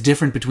and a woman is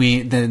different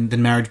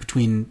than marriage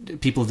between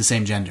people of the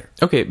same gender.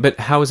 Okay, but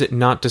how is it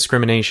not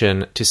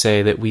discrimination to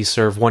say that we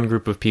serve one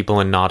group of people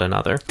and not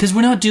another? Because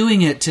we're not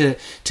doing it to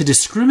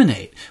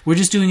discriminate. We're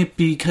just doing it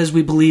because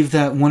we believe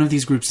that one of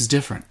these groups is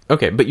different.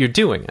 Okay, but you're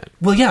doing it.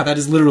 Well, yeah, that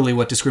is literally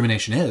what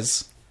discrimination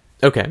is.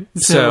 Okay,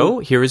 so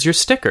here is your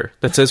sticker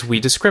that says "We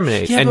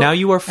discriminate," Yeah, and but- now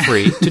you are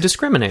free to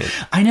discriminate.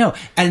 I know.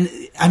 And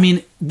I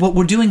mean, what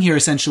we're doing here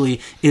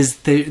essentially is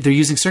they're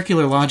using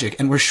circular logic,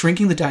 and we're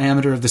shrinking the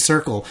diameter of the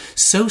circle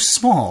so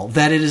small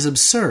that it is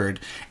absurd.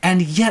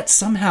 And yet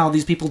somehow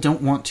these people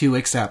don't want to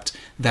accept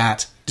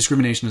that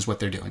discrimination is what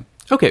they're doing.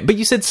 Okay, but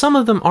you said some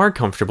of them are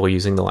comfortable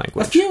using the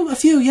language. A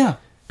few, yeah.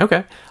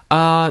 Okay.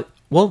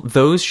 Well,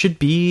 those should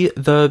be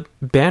the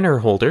banner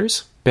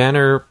holders,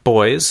 banner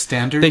boys.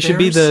 Standard They should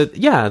be bearers?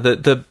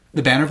 the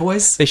The Banner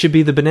Boys? they should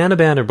be the banana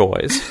banner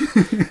boys,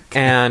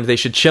 and they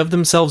should shove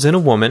themselves in a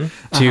woman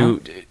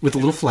to. With a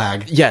little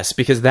flag. Yes,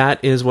 because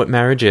that is what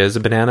marriage is: a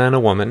banana and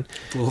a woman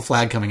A little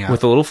flag coming out.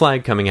 with a little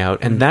flag coming out,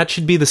 and that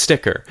should be the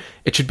sticker.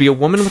 It should be a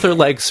woman with her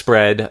legs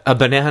spread, a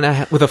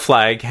banana with a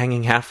flag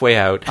hanging halfway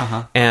out,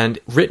 and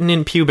written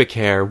in pubic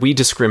hair, "We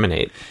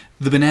discriminate."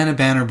 The Banana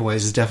Banner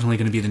Boys is definitely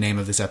going to be the name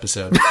of this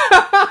episode.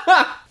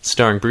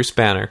 Starring Bruce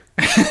Banner.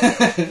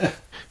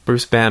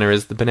 Bruce Banner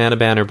is the Banana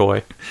Banner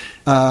Boy.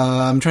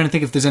 I'm trying to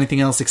think if there's anything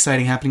else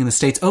exciting happening in the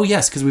States. Oh,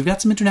 yes, because we've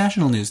got some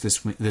international news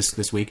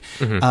this week.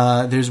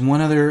 There's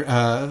one other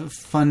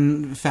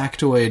fun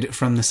factoid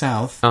from the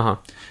South. Uh-huh.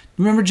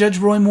 Remember Judge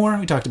Roy Moore?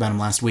 We talked about him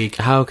last week.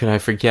 How could I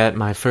forget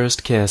my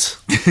first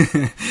kiss?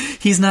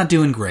 He's not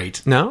doing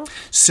great. No?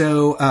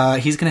 So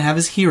he's going to have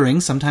his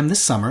hearing sometime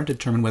this summer to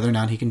determine whether or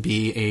not he can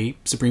be a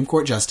Supreme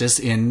Court justice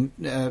in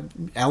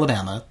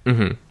Alabama.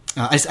 Mm-hmm.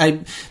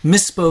 I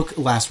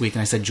misspoke last week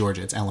and I said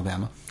Georgia. It's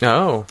Alabama.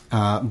 Oh.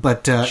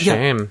 Shame.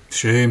 Shame.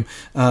 Shame.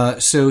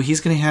 So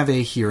he's going to have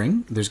a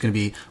hearing. There's going to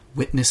be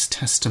witness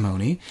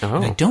testimony. Oh.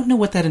 And I don't know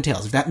what that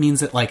entails. If that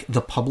means that, like,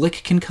 the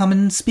public can come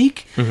and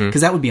speak,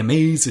 because that would be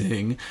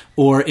amazing.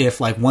 Or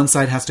if, like, one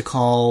side has to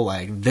call,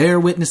 like, their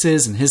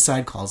witnesses and his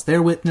side calls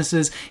their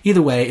witnesses.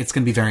 Either way, it's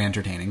going to be very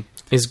entertaining.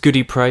 Is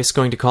Goody Price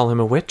going to call him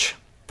a witch?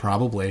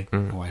 Probably.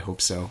 Oh, I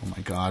hope so. Oh,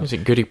 my God. Is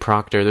it Goody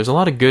Proctor? There's a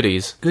lot of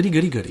goodies. Goody,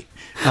 goody, goody.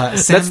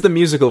 That's the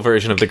musical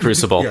version of The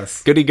Crucible.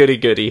 Yes. Goody, goody,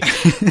 goody.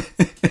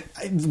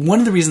 One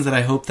of the reasons that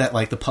I hope that,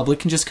 like, the public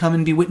can just come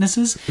and be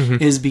witnesses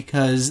is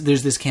because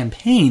there's this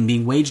campaign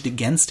being waged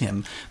against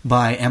him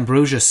by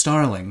Ambrosia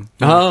Starling.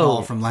 You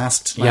recall from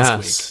last week.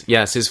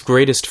 Yes, his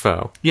greatest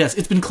foe. Yes,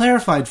 it's been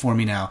clarified for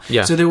me now.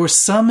 Yeah. So there were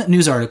some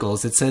news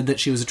articles that said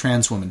that she was a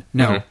trans woman.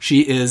 No,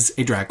 she is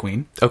a drag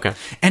queen. Okay.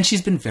 And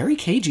she's been very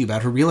cagey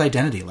about her real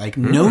identity. Like,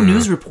 no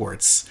news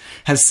reports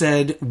have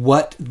said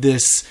what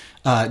this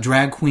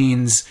drag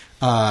queen's,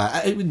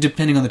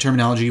 depending on the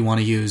terminology you want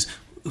to use,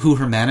 who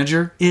her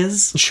manager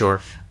is. Sure.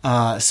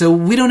 So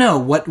we don't know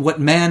what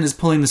man is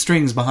pulling the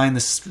strings behind the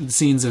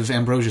scenes of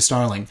Ambrosia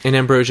Starling. And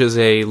Ambrosia's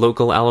a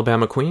local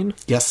Alabama queen?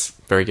 Yes.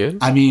 Very good.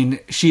 I mean,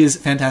 she is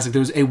fantastic.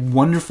 There was a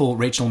wonderful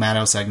Rachel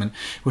Maddow segment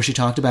where she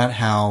talked about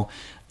how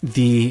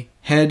the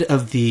head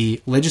of the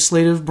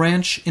legislative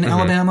branch in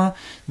Alabama,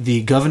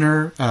 the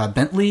governor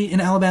Bentley in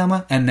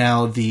Alabama, and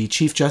now the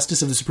chief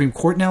justice of the Supreme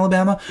Court in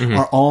Alabama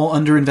are all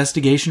under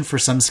investigation for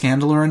some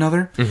scandal or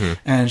another.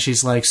 And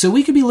she's like, so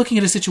we could be looking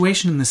at a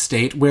situation in the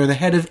state where the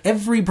head of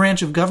every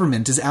branch of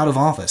government is out of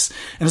office.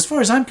 And as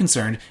far as I'm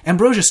concerned,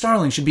 Ambrosia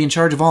Starling should be in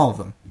charge of all of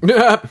them.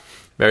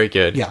 Very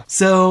good. Yeah.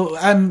 So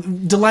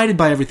I'm delighted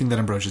by everything that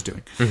Ambrosia's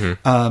doing.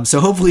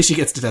 So hopefully she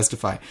gets to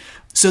testify.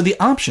 So the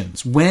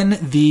options when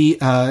the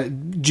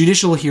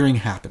judicial hearing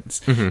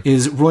happens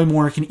is Roy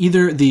Moore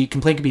the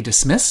complaint can be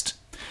dismissed,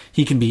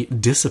 he can be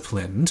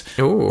disciplined,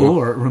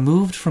 or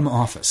removed from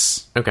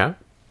office. Okay.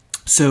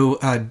 So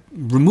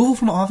removal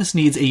from office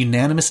needs a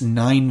unanimous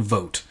 9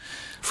 vote.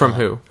 From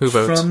who? Who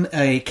votes? From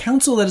a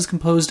council that is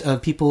composed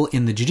of people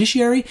in the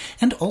judiciary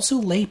and also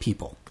lay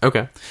people.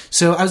 Okay.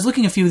 So I was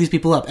looking a few of these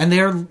people up, and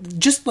they're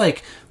just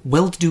like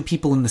well-to-do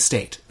people in the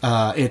state.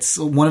 It's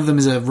one of them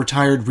is a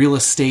retired real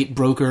estate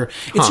broker.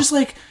 It's just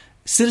like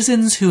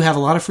citizens who have a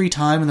lot of free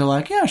time, and they're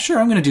like, yeah, sure,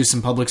 I'm going to do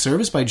some public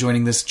service by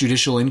joining this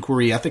Judicial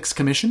Inquiry Ethics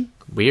Commission.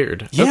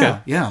 Weird. Yeah, Okay.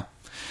 yeah.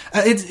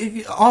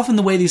 Often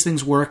the way these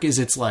things work is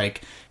it's like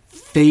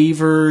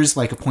favors,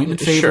 like appointment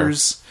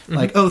favors.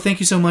 Like, oh, thank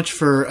you so much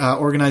for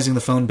organizing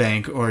the phone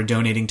bank or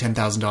donating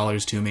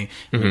 $10,000 to me.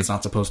 It's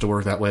not supposed to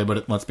work that way,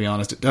 but let's be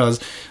honest, it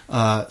does.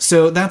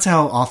 So that's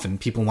how often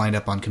people wind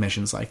up on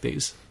commissions like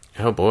these.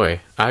 Oh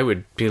boy, I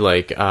would be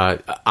like,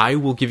 I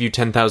will give you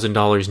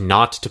 $10,000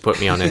 not to put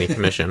me on any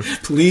commission.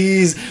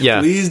 Please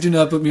do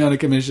not put me on a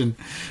commission.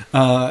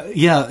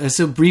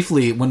 So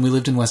briefly, when we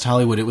lived in West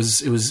Hollywood, it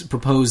was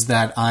proposed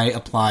that I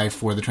apply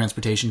for the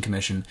Transportation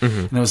Commission,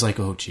 and I was like,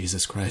 oh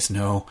Jesus Christ,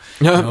 no,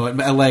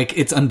 like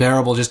it's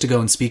unbearable just to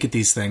go and speak at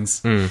these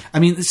things. I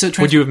mean, so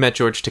Would you have met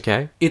George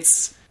Takei?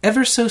 It's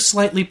ever so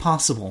slightly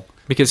possible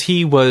Because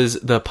he was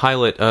the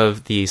pilot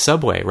of the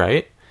subway,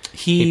 right?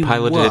 He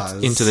piloted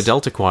it into the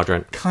Delta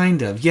Quadrant.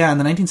 Kind of, yeah. In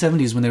the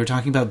 1970s, when they were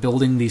talking about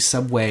building the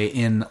subway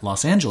in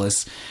Los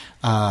Angeles,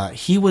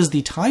 he was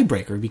the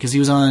tiebreaker because he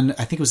was on,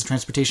 I think it was the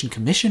Transportation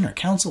Commission or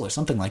Council or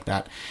something like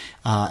that,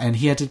 and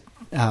he had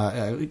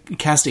to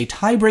cast a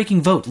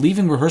tie-breaking vote,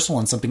 leaving rehearsal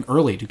on something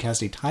early to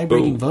cast a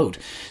tie-breaking vote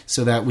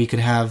so that we could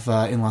have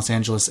in Los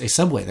Angeles a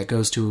subway that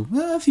goes to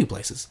a few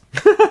places.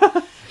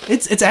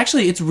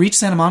 It's reached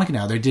Santa Monica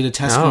now. They did a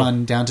test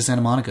run down to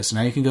Santa Monica, so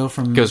now you can go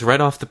from... Goes right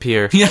off the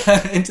pier.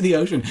 Yeah, into the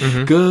ocean.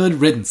 Good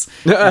riddance.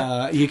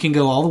 You can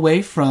go all the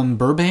way from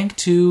Burbank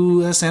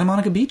to Santa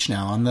Monica Beach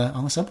now on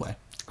the subway.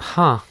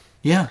 Huh.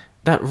 Yeah.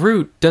 That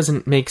route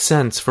doesn't make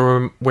sense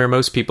for where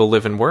most people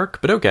live and work,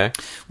 but okay.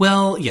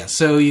 Well, yeah,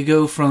 so you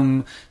go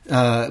from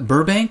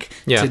Burbank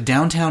to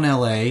downtown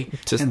LA,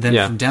 and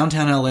then from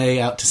downtown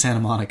LA out to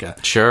Santa Monica.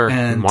 Sure,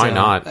 and why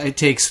not? It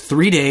takes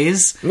 3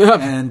 days,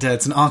 and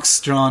it's an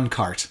ox-drawn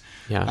cart.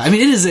 Yeah. I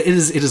mean, it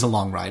is a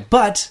long ride,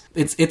 but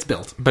it's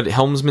built. But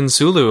Helmsman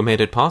Sulu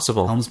made it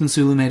possible. Helmsman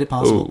Sulu made it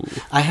possible.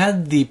 Ooh. I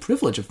had the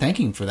privilege of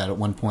thanking him for that at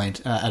one point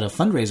at a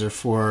fundraiser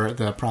for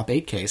the Prop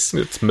 8 case.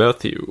 It's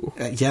Matthew.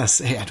 Yes.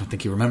 Hey, I don't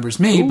think he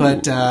remembers me,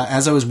 but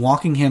as I was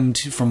walking him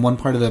from one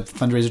part of the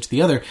fundraiser to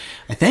the other,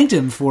 I thanked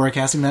him for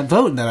casting that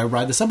vote and that I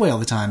ride the subway all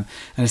the time.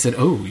 And I said,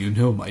 "Oh, you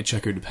know my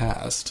checkered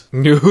past."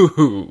 No.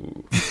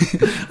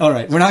 All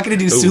right, we're not going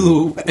to do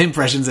Sulu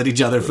impressions at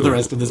each other for the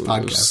rest of this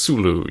podcast.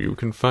 Sulu, you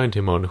can find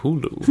him on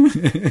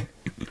Hulu.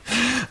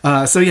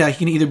 So yeah, he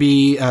can either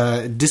be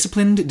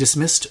disciplined,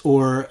 dismissed,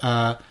 or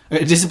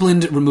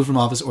disciplined, removed from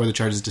office, or the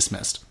charge is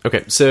dismissed.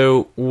 Okay,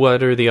 so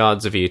what are the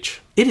odds of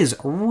each? It is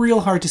real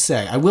hard to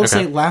say. I will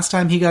say last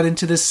time he got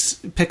into this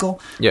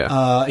pickle,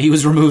 Yeah. He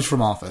was removed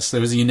from office.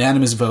 There was a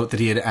unanimous vote that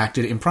he had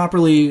acted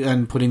improperly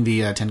and putting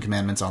the Ten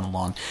Commandments on the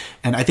lawn.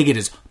 And I think it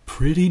is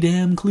pretty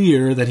damn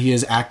clear that he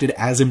has acted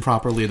as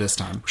improperly this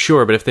time.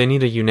 Sure, but if they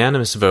need a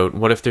unanimous vote,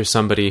 what if there's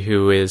somebody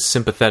who is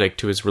sympathetic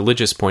to his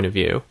religious point of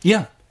view?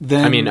 Yeah.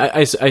 Then, I mean, I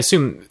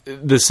assume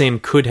the same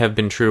could have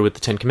been true with the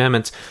Ten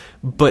Commandments,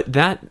 but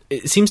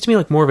it seems to me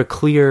like more of a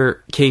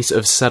clear case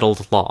of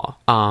settled law.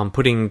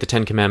 Putting the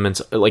Ten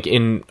Commandments like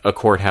in a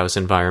courthouse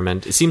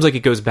environment, it seems like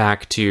it goes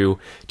back to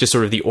just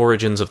sort of the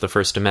origins of the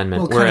First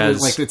Amendment. Well, whereas, kind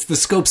of like it's the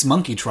Scopes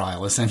monkey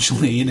trial,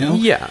 essentially. You know,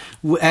 yeah.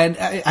 And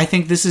I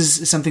think this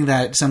is something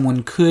that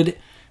someone could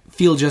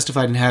feel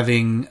justified in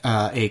having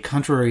a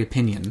contrary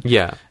opinion.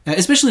 Yeah.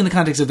 Especially in the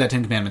context of that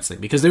Ten Commandments thing,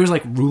 because there was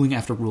like ruling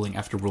after ruling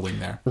after ruling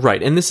there.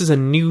 Right, and this is a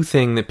new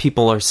thing that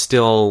people are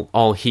still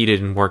all heated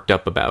and worked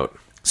up about.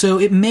 So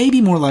it may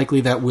be more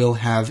likely that we'll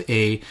have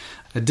a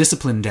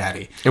disciplined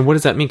daddy. And what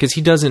does that mean? Because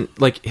he doesn't,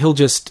 like, he'll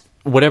just...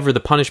 Whatever the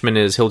punishment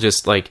is, he'll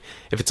just, like,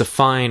 if it's a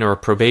fine or a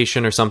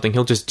probation or something,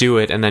 he'll just do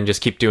it and then just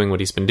keep doing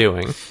what he's been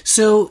doing.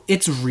 So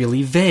it's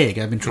really vague.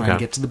 I've been trying to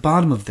get to the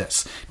bottom of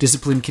this.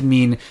 Discipline can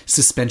mean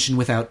suspension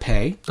without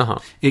pay.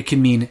 It can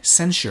mean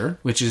censure,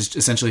 which is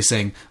essentially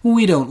saying,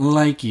 we don't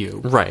like you.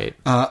 Right.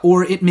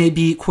 Or it may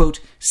be, quote,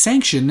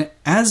 sanction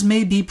as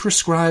may be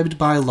prescribed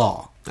by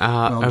law.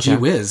 Well, gee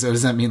whiz.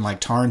 Does that mean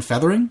like tar and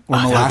feathering? Or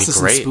molasses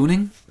and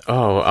spooning?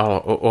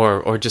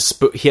 Or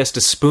just he has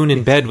to spoon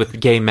in bed with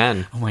gay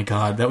men. Oh my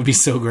god, that would be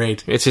so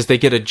great. It's just they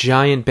get a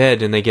giant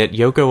bed and they get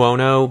Yoko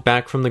Ono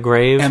back from the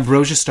grave.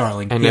 Ambrosia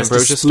Starling. And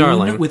Ambrosia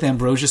Starling. With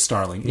Ambrosia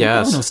Starling.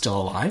 Yes. Yoko Ono's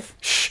still alive.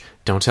 Shh.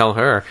 Don't tell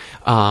her.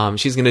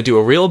 She's going to do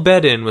a real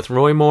bed-in with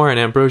Roy Moore and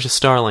Ambrosia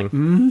Starling.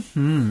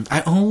 Mm-hmm.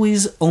 I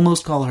always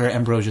almost call her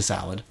Ambrosia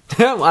Salad.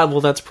 Well,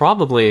 that's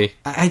probably...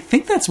 I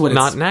think that's what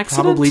not it's an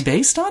accident? Probably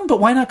based on, but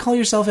why not call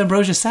yourself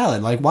Ambrosia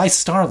Salad? Like, why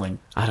Starling?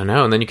 I don't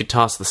know, and then you could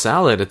toss the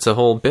salad. It's a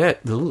whole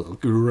bit. Ugh,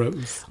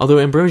 gross. Although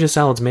Ambrosia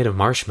Salad's made of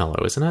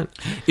marshmallow, isn't it?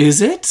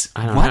 Is it?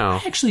 I don't know.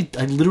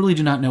 I literally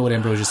do not know what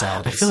Ambrosia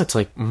Salad is. I feel it's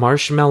like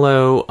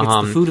marshmallow...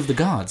 It's the food of the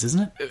gods,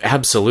 isn't it?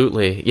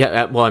 Absolutely.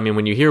 Yeah, well, I mean,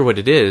 when you hear what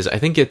it is, I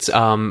think it's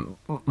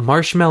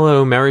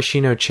marshmallow,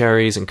 maraschino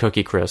cherries, and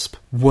Cookie Crisp.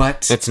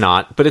 What? It's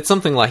not, but it's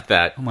something like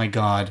that. Oh my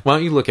god. Why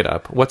don't you look it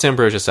up? What's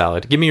Ambrosia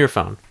Salad? Give me your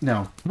phone.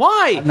 No.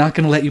 Why? I'm not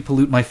going to let you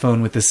pollute my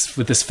phone with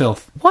this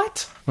filth.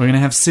 What? We're going to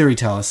have Siri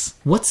tell us.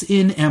 What's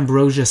in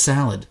Ambrosia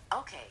Salad?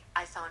 Okay,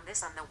 I found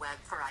this on the web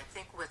for I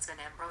think what's an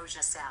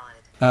Ambrosia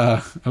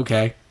Salad.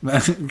 Okay.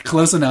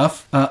 Close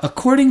enough.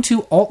 According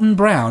to Alton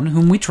Brown,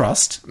 whom we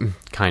trust...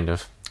 Kind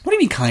of. What do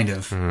you mean, kind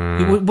of?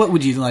 What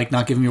would you, like,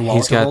 not give him your wallet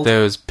He's got to hold?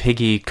 those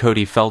piggy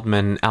Cody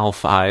Feldman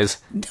Alf eyes.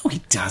 No,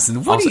 he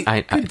doesn't.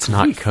 It's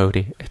not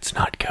Cody. It's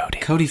not Cody.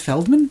 Cody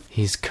Feldman?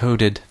 He's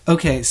coded.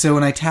 Okay, so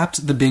when I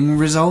tapped the Bing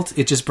result,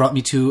 it just brought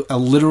me to a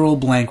literal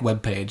blank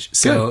webpage.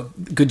 So,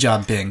 good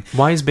job, Bing.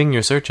 Why is Bing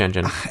your search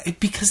engine?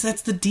 Because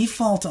that's the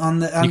default on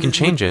the... you can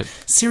change it.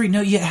 Siri, no,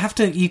 you have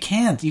to... You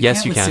can't. Yes,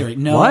 can't you with can. Siri.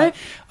 No. What?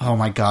 Oh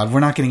my god, we're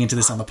not getting into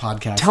this on the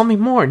podcast. Tell me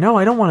more. No,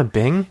 I don't want a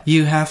Bing.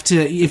 You have to...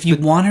 If you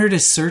want her to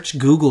search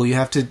Google, you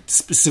have to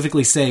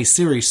specifically say,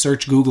 Siri,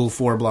 search Google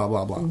for blah,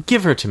 blah, blah.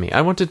 Give her to me.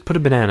 I want to put a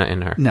banana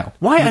in her. No.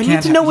 Why? I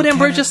need to know what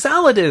Ambrosia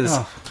Salad is.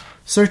 Oh.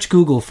 Search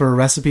Google for a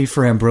recipe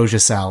for Ambrosia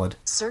Salad.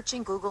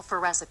 Searching Google for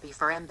recipe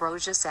for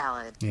Ambrosia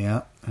Salad.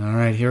 Yeah. All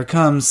right, here it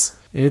comes.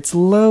 It's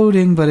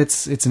loading, but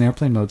it's in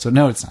airplane mode, so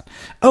no, it's not.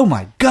 Oh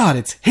my god,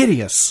 it's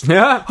hideous.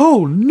 Yeah.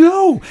 Oh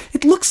no,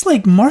 it looks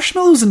like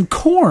marshmallows and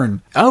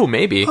corn. Oh,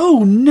 maybe.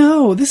 Oh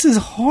no, this is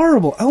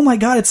horrible. Oh my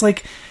god, it's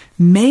like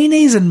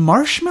mayonnaise and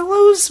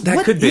marshmallows? That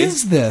what could be.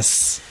 is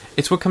this?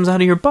 It's what comes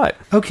out of your butt.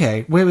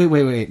 Okay,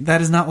 wait.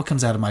 That is not what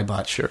comes out of my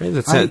butt. Sure is.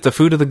 It's the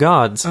food of the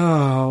gods.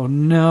 Oh,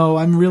 no,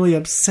 I'm really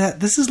upset.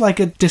 This is like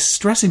a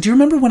distressing... Do you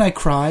remember when I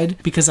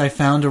cried because I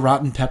found a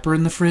rotten pepper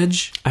in the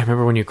fridge? I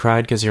remember when you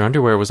cried because your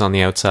underwear was on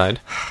the outside.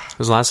 It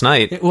was last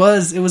night. It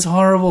was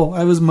horrible.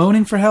 I was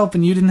moaning for help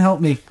and you didn't help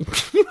me.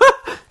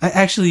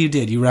 Actually, you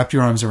did. You wrapped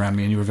your arms around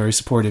me and you were very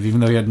supportive,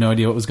 even though you had no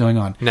idea what was going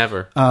on.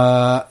 Never.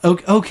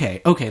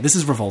 Okay, this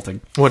is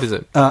revolting. What is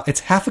it? It's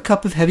half a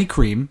cup of heavy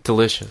cream.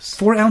 Delicious.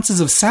 4 ounces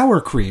of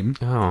sour cream.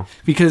 Oh.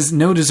 Because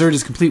no dessert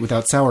is complete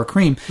without sour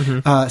cream.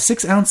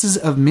 6 ounces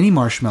of mini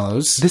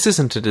marshmallows. This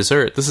isn't a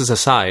dessert. This is a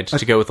side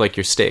to go with, like,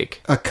 your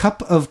steak. A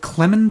cup of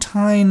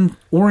clementine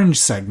orange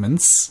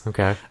segments.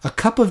 Okay. A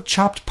cup of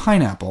chopped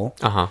pineapple.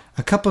 Uh-huh.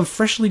 A cup of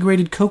freshly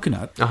grated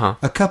coconut. Uh-huh.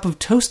 A cup of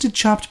toasted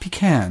chopped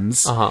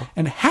pecans. Uh-huh.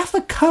 And half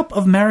a cup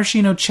of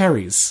maraschino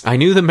cherries. I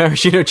knew the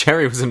maraschino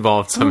cherry was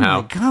involved somehow.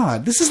 Oh my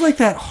god, this is like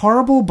that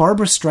horrible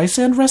Barbara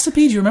Streisand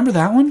recipe. Do you remember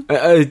that one?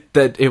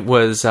 That it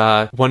was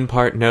 1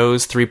 part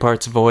nose, 3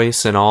 parts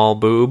voice, and all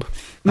boob.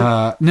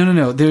 No.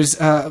 There's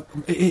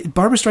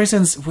Barbara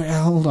Streisand's.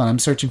 Well, hold on, I'm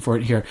searching for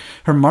it here.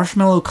 Her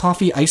marshmallow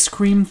coffee ice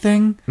cream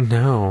thing.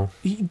 No.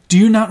 Do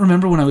you not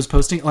remember when I was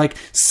posting? Like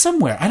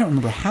somewhere, I don't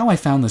remember how I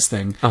found this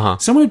thing.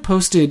 Someone had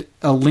posted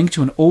a link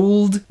to an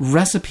old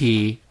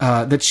recipe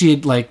that she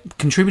had like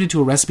contributed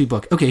to a recipe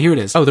book. Okay, here it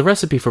is. Oh, the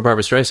recipe for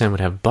Barbara Streisand would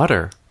have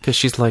butter because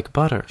she's like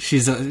butter.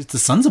 The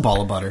son's a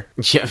ball of butter.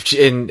 Yeah,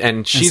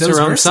 and she's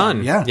her own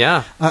son.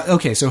 Yeah.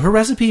 Okay, so her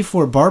recipe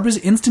for Barbara's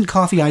instant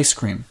coffee ice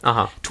cream.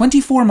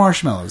 24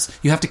 marshmallows.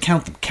 You have to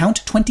count them.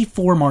 Count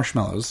 24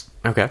 marshmallows.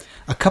 Okay.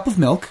 A cup of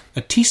milk,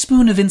 a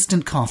teaspoon of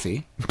instant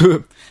coffee,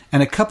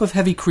 and a cup of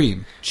heavy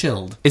cream,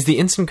 chilled. Is the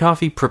instant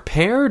coffee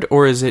prepared,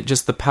 or is it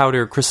just the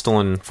powder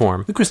crystalline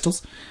form? The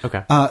crystals.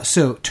 Okay.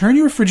 So turn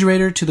your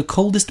refrigerator to the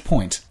coldest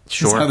point.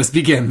 Sure. That's how this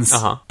begins.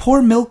 Uh-huh.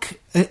 Pour milk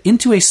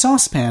into a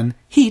saucepan,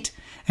 heat,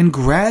 and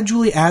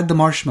gradually add the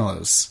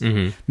marshmallows.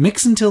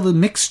 Mix until the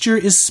mixture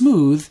is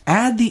smooth.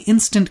 Add the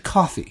instant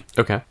coffee.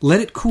 Okay. Let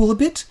it cool a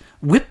bit.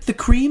 Whip the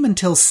cream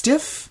until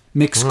stiff.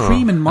 Mix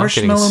cream and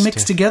marshmallow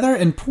mix together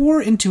and pour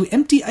into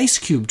empty ice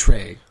cube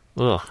tray.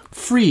 Ugh.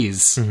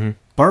 Freeze.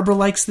 Barbara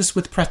likes this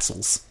with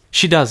pretzels.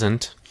 She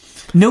doesn't.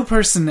 No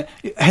person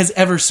has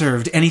ever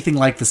served anything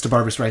like this to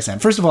Barbara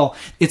Streisand. First of all,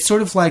 it's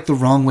sort of like the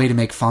wrong way to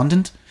make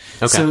fondant.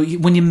 Okay. So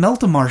when you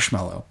melt a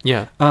marshmallow,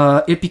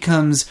 it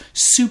becomes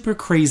super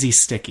crazy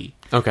sticky.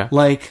 Okay.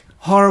 Like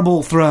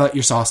horrible throw out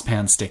your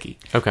saucepan sticky.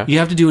 Okay. You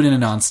have to do it in a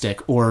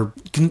nonstick or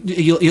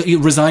you'll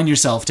resign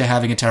yourself to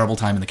having a terrible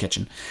time in the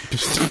kitchen.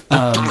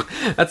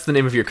 That's the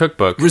name of your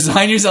cookbook.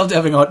 Resign yourself to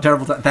having a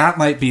terrible time. That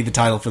might be the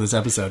title for this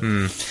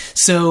episode.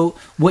 So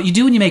what you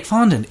do when you make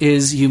fondant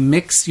is you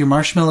mix your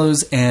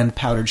marshmallows and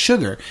powdered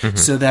sugar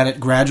so that it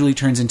gradually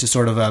turns into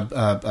sort of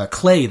a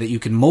clay that you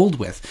can mold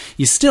with.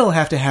 You still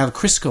have to have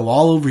Crisco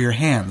all over your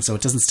hands so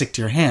it doesn't stick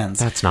to your hands.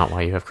 That's not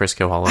why you have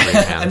Crisco all over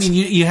your hands. I mean,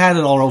 you had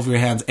it all over your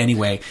hands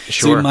anyway,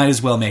 so you might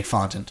as well make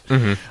fondant.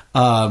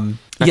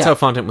 That's how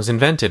fondant was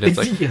invented. It's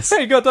like, yes.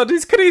 I got all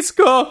this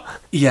Crisco.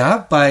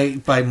 Yeah,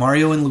 by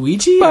Mario and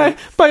Luigi? By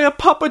a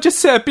Papa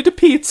Giuseppe the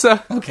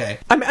pizza. Okay.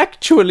 I'm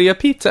actually a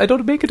pizza. I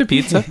don't make it a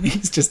pizza.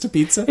 It's just a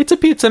pizza? It's a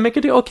pizza. Make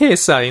it the okay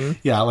sign.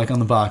 Yeah, like on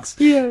the box.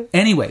 Yeah.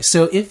 Anyway,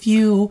 so if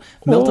you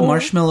melt a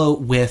marshmallow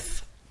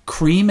with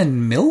cream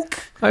and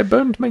milk... I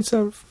burned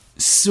myself.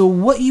 So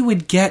what you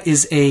would get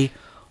is a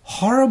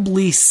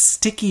horribly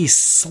sticky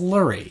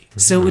slurry.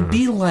 So it would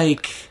be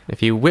like...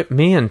 If you whip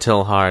me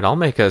until hard, I'll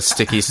make a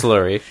sticky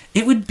slurry.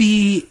 It would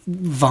be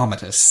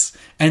vomitous.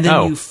 And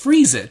then you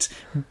freeze it.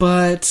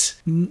 But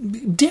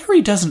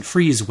dairy doesn't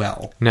freeze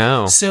well.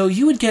 No. So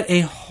you would get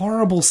a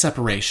horrible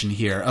separation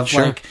here of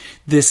like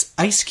this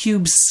ice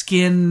cube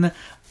skin.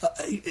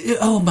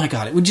 Oh my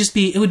god, it would just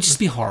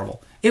be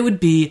horrible. It would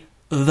be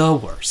the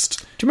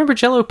worst. Do you remember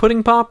Jell-O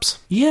pudding pops?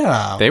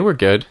 Yeah. They were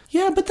good.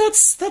 Yeah, but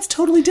that's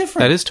totally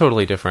different. That is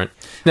totally different.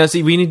 Now,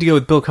 see, we need to go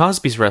with Bill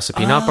Cosby's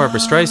recipe, not Barbara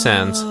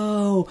Streisand's.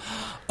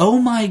 Oh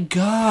my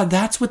god,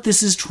 that's what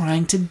this is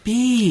trying to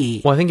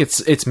be. Well, I think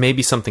it's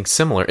maybe something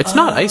similar. It's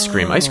not ice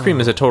cream. Ice cream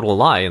is a total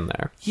lie in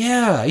there.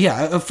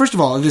 Yeah. First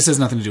of all, this has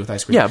nothing to do with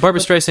ice cream. Yeah,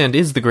 Barbara Streisand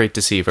is the great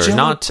deceiver, Jell-O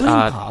not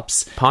pudding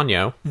pops.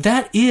 Ponyo.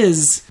 That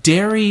is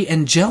dairy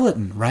and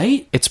gelatin,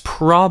 right? It's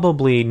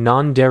probably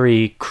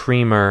non-dairy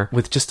creamer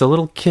with just a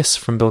little kiss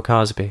from Bill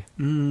Cosby.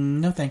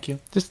 No, thank you.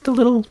 Just a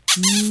little...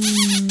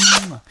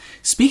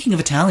 Speaking of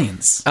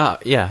Italians.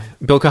 Yeah,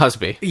 Bill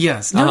Cosby.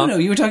 Yes. No,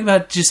 you were talking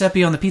about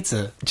Giuseppe on the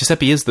pizza.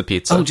 Giuseppe is the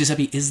pizza. Oh,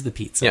 Giuseppe is the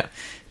pizza. Yeah.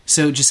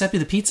 So Giuseppe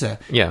the pizza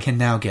can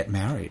now get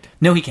married.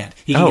 No, he can't.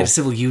 He can get a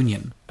civil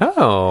union.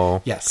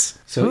 Oh. Yes.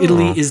 So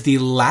Italy is the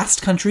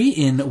last country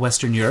in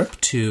Western Europe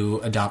to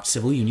adopt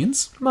civil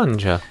unions.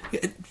 Mangia.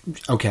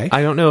 Okay.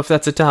 I don't know if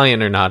that's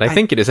Italian or not. I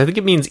think it is. I think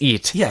it means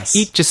eat. Yes.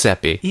 Eat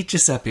Giuseppe. Eat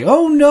Giuseppe.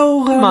 Oh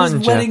no, on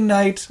his Mangia. wedding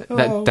night.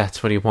 Oh.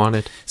 That's what he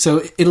wanted.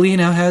 So Italy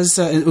now has,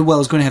 is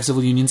going to have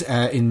civil unions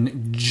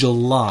in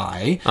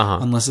July,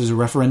 unless there's a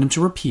referendum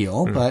to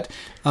repeal. But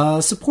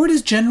support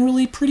is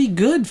generally pretty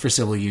good for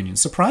civil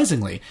unions,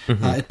 surprisingly.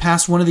 It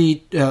passed one of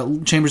the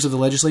chambers of the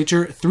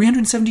legislature,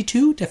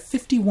 372 to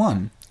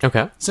 51.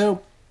 Okay.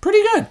 So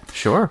pretty good.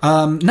 Sure.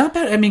 Not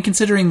bad. I mean,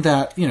 considering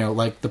that,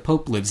 like the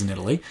Pope lives in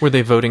Italy. Were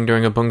they voting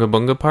during a Bunga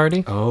Bunga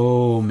party?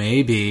 Oh,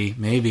 maybe.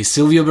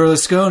 Silvio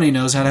Berlusconi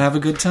knows how to have a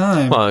good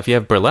time. Well, if you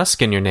have burlesque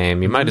in your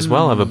name, you might as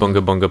well have a Bunga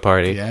Bunga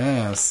party.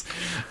 Yes.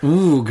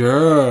 Ooh,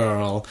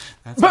 girl.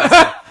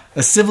 That's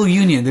a civil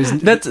union.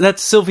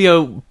 That's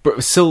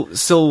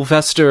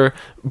Sylvester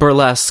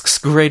Burlesque's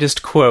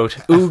greatest quote.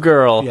 Ooh,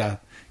 girl.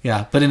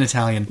 Yeah, but in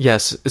Italian.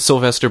 Yes,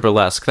 Sylvester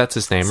Burlesque. That's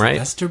his name, right?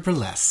 Sylvester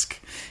Burlesque.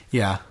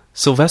 Yeah.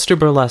 Sylvester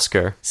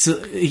Burlesquer.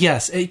 So,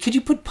 yes. Could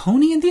you put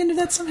pony at the end of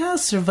that somehow?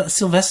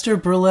 Sylvester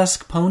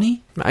Burlesque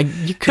Pony?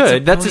 You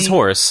could. That's his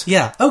horse.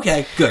 Yeah.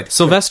 Okay. Good.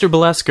 Sylvester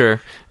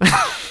Burlesquer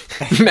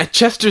met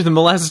Chester the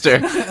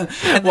Molester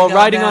while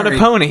riding on a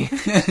pony.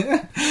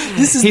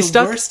 This is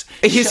the worst.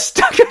 He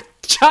stuck a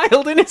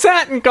child in his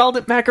hat and called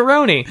it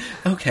macaroni.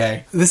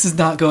 Okay. This is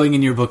not going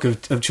in your book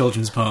of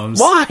children's poems.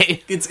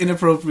 Why? It's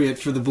inappropriate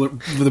for the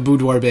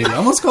boudoir baby. I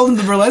almost called him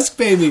the burlesque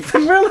baby. The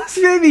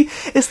burlesque baby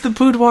is the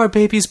boudoir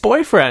baby's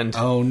boyfriend.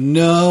 Oh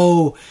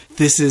no.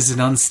 This is an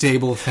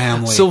unstable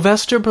family.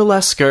 Sylvester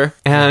Burlesquer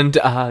and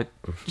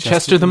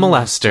Chester the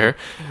Molester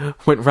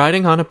went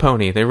riding on a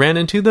pony. They ran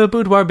into the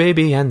boudoir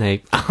baby and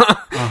they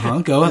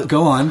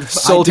Go on.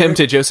 sold him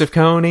to Joseph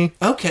Coney.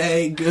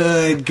 Okay,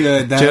 good.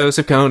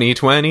 Joseph Coney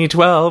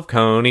 2012,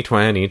 Coney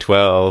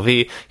 2012.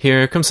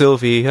 Here comes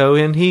Silvio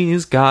and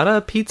he's got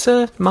a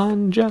pizza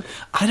manja.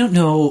 I don't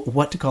know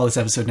what to call this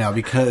episode now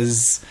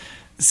because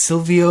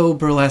Silvio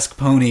Burlesque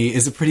Pony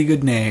is a pretty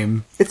good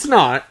name. It's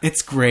not.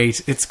 It's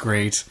great.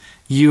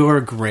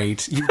 You're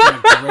great. You've done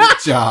a great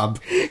job.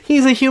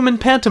 He's a human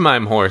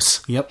pantomime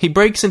horse. Yep. He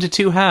breaks into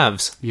two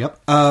halves.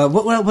 Yep.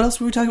 What else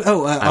were we talking about?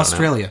 Oh,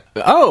 Australia.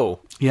 Oh,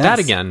 Yes.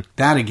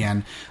 That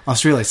again.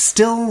 Australia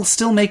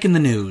still making the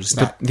news.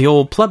 The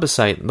old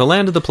plebiscite, the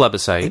land of the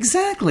plebiscite.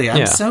 Exactly.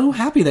 I'm so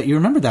happy that you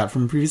remembered that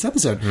from a previous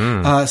episode.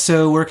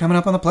 So we're coming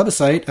up on the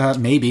plebiscite,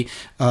 maybe.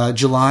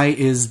 July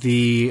is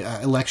the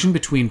election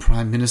between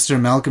Prime Minister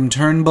Malcolm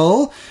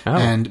Turnbull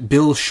and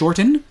Bill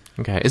Shorten.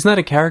 Okay. Isn't that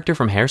a character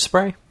from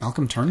Hairspray?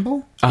 Malcolm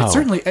Turnbull? Oh. It's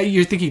certainly,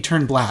 you're thinking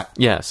Turnblatt.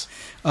 Yes.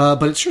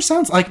 But it sure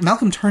sounds like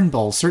Malcolm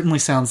Turnbull certainly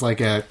sounds like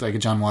a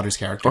John Waters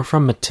character. Or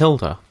from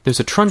Matilda. There's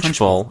a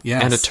Trunchbull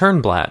and a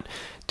Turnblatt.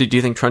 Do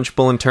you think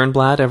Trunchbull and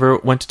Turnblatt ever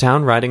went to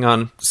town riding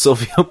on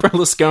Silvio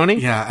Berlusconi?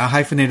 Yeah, I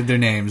hyphenated their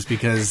names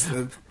because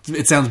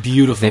it sounds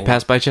beautiful. They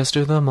passed by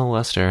Chester the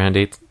Molester and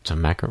ate some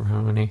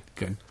macaroni.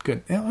 Good.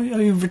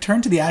 You've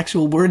returned to the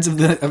actual words of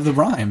the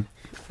rhyme.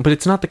 But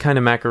it's not the kind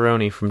of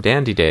macaroni from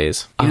Dandy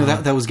Days.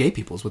 That was gay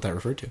people is what that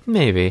referred to.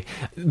 Maybe.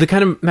 The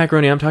kind of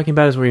macaroni I'm talking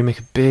about is where you make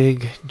a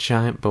big,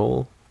 giant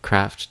bowl,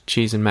 Kraft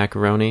cheese and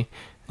macaroni.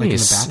 Like in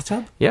the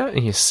bathtub? Yeah,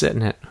 and you sit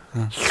in it.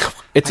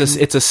 It's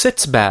a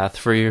sitz bath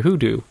for your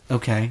hoodoo.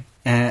 Okay.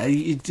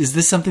 Is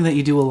this something that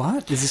you do a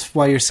lot? Is this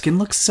why your skin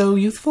looks so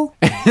youthful?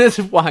 That's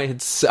why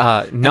it's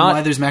not... And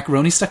why there's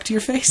macaroni stuck to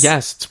your face?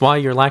 Yes, it's why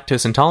your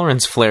lactose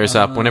intolerance flares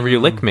up whenever you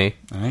lick me.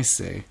 I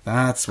see.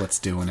 That's what's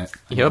doing it.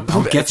 Yep.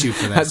 I'll get you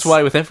for this. That's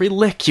why with every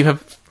lick you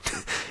have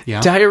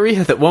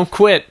diarrhea that won't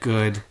quit.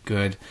 Good.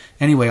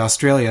 Anyway,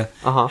 Australia.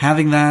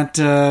 Having that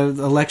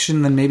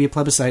election, then maybe a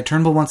plebiscite.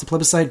 Turnbull wants a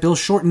plebiscite. Bill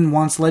Shorten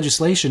wants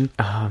legislation.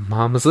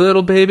 Mama's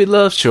little baby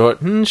loves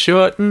Shorten.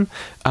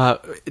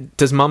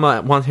 Does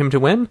Mama want him to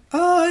win?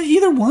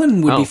 Either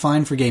one would be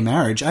fine for gay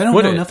marriage. I don't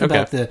know enough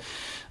about the...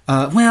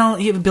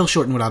 Bill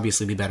Shorten would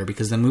obviously be better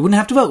because then we wouldn't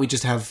have to vote. We'd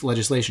just have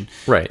legislation.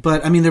 Right.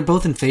 But, I mean, they're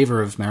both in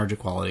favor of marriage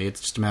equality. It's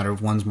just a matter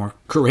of one's more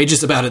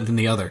courageous about it than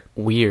the other.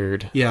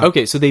 Weird. Yeah.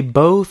 Okay, so they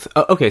both...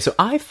 so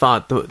I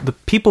thought the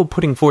people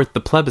putting forth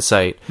the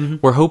plebiscite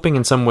were hoping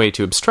in some way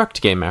to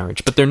obstruct gay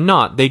marriage, but they're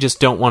not. They just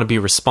don't want to be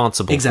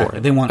responsible for it. Exactly.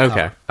 They want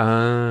power.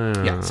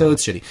 Yeah, so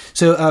it's shitty.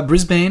 So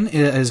Brisbane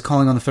is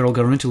calling on the federal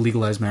government to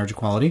legalize marriage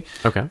equality.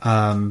 Okay.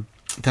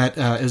 That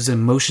is a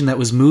motion that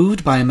was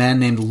moved by a man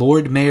named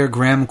Lord Mayor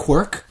Graham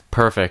Quirk.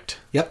 Perfect.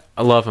 Yep.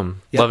 I love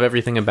him. Yep. Love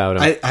everything about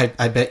him.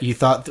 I bet you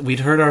thought that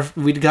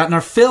we'd gotten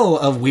our fill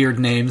of weird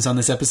names on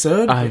this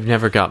episode. I've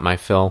never got my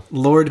fill.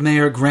 Lord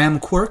Mayor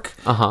Graham Quirk.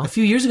 Uh-huh. A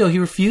few years ago, he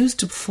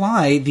refused to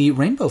fly the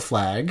rainbow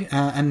flag,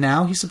 and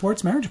now he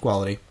supports marriage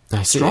equality.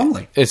 I see.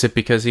 Strongly. Is it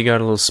because he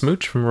got a little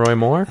smooch from Roy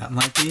Moore? That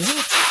might be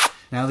it.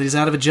 Now that he's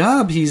out of a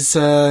job, he's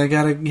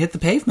got to hit the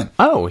pavement.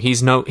 Oh,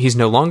 he's no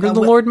longer the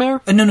Lord Mayor?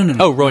 No.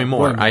 Oh, Roy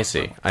Moore. I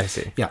see.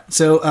 Yeah.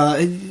 So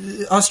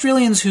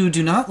Australians who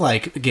do not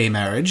like gay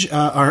marriage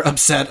are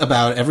upset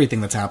about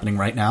everything that's happening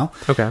right now.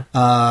 Okay.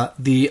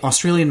 The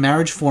Australian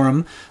Marriage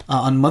Forum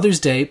on Mother's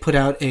Day put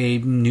out a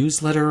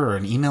newsletter or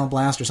an email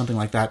blast or something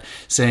like that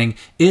saying,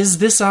 "Is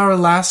this our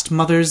last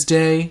Mother's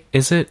Day?"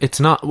 Is it? It's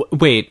not.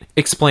 Wait,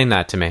 explain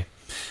that to me.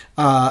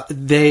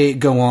 They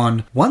go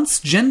on, "Once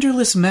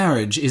genderless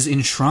marriage is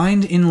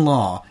enshrined in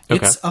law,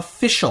 it's Okay.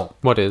 official.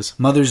 What is?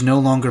 Mothers no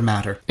longer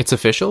matter." It's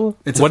official?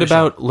 It's what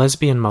official. about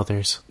lesbian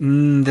mothers?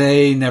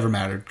 They never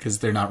mattered because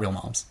they're not real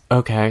moms.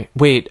 Okay.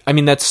 Wait, I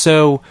mean, that's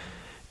so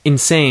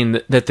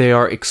insane that they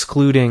are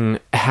excluding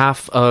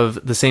half of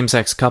the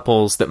same-sex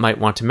couples that might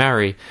want to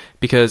marry,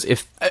 because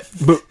if...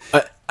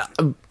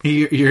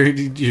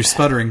 You're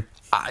sputtering.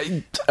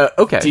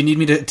 okay. Do you need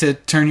me to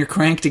turn your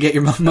crank to get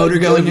your motor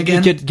going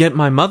again? Get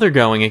my mother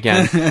going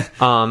again.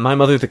 My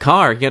mother the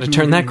car. You got to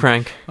turn that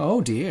crank.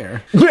 Oh,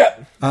 dear.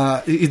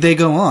 They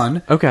go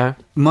on. Okay.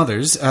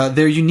 Mothers,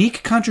 their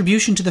unique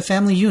contribution to the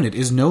family unit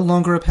is no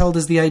longer upheld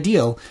as the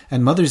ideal,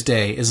 and Mother's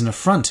Day is an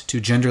affront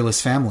to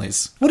genderless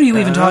families. What are you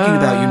even talking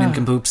about, you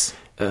nincompoops?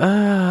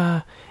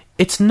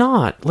 It's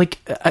not. Like,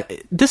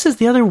 this is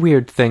the other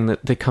weird thing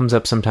that comes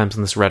up sometimes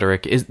in this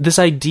rhetoric, is this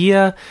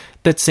idea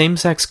that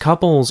same-sex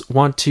couples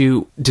want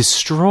to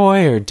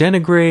destroy or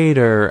denigrate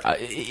or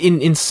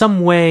in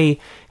some way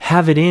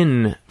have it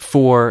in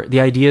for the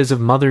ideas of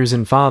mothers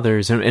and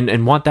fathers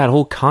and want that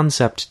whole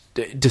concept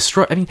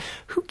destroyed. I mean,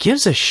 who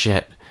gives a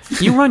shit?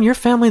 You run your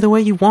family the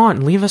way you want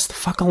and leave us the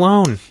fuck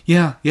alone.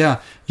 Yeah.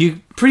 You're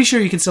pretty sure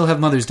you can still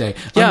have Mother's Day.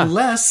 Yeah.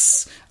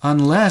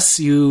 Unless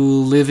you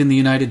live in the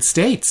United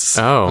States.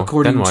 Oh,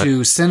 according then what?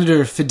 to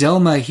Senator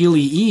Fidelma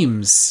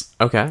Healy-Eames.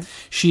 Okay.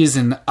 She is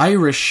an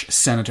Irish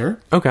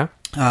senator. Okay.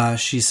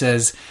 She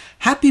says,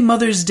 "Happy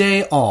Mother's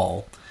Day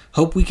all.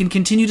 Hope we can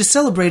continue to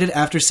celebrate it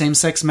after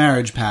same-sex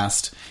marriage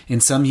passed.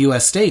 In some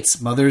U.S. states,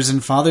 Mother's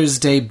and Father's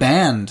Day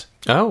banned."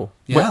 Oh.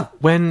 Yeah.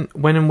 When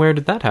and where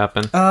did that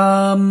happen?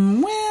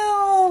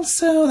 Well,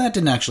 so that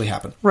didn't actually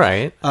happen.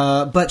 Right.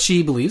 But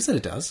she believes that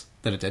it does.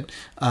 That it did.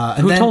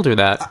 Who told her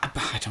that?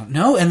 I don't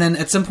know. And then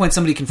at some point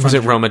somebody Was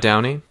confronted it Roma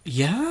Downey?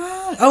 Yeah.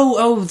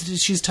 Oh,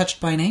 she's touched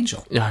by an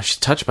angel. Yeah, she's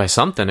touched by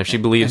something if she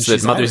believes And that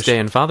she's Mother's Irish. Day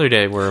and Father's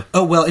Day were...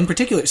 Oh, well, in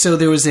particular, so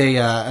there was a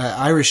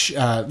Irish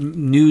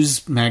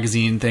news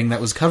magazine thing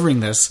that was covering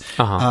this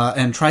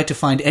and tried to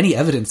find any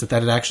evidence that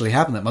had actually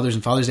happened, that Mother's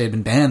and Father's Day had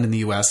been banned in the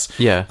U.S.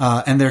 Yeah.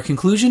 And their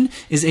conclusion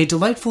is a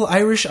delightful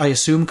Irish, I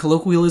assume,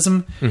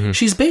 colloquialism. Mm-hmm.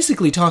 She's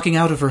basically talking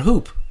out of her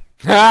hoop.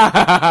 That's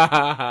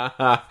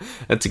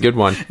a good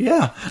one.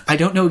 Yeah. I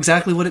don't know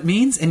exactly what it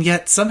means, and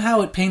yet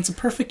somehow it paints a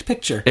perfect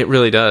picture. It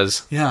really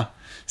does. Yeah.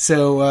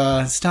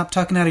 So stop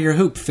talking out of your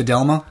hoop,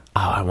 Fidelma.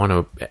 Oh, I want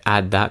to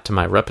add that to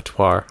my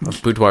repertoire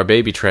of boudoir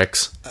baby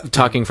tricks.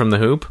 Talking from the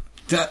hoop.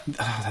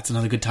 That's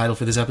another good title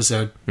for this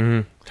episode.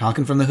 Mm-hmm.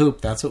 Talking from the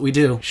hoop. That's what we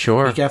do.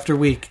 Sure. Week after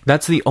week.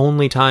 That's the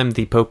only time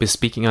the Pope is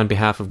speaking on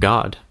behalf of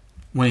God.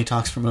 When he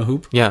talks from a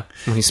hoop? Yeah,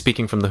 when he's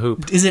speaking from the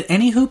hoop. Is it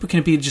any hoop, or can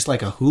it be just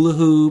like a hula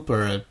hoop,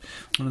 or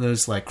one of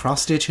those like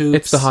cross-stitch hoops?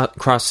 It's the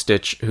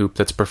cross-stitch hoop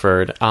that's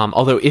preferred.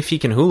 Although if he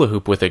can hula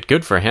hoop with it,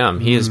 good for him.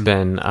 He has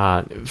been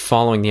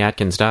following the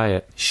Atkins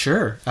diet.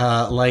 Sure.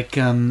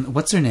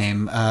 What's her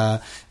name?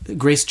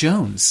 Grace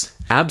Jones.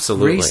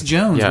 Absolutely. Grace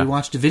Jones. Yeah. We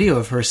watched a video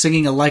of her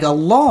singing a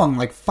long,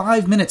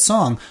 5-minute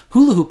song,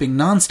 hula hooping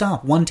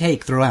nonstop, one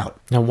take throughout.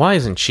 Now, why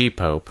isn't she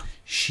Pope?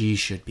 She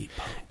should be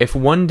Pope. If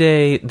one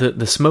day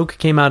the smoke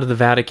came out of the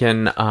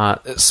Vatican,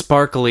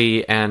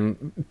 sparkly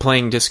and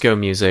playing disco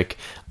music,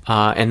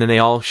 and then they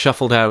all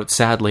shuffled out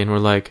sadly and were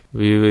like,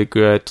 "We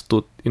regret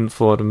to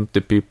inform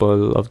the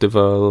people of the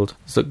world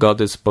that God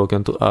has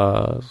spoken to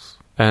us."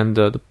 And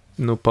the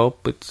new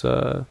Pope, it's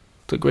the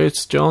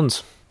Grace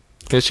Jones.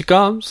 Here she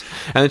comes.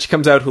 And then she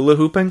comes out hula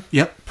hooping.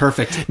 Yep,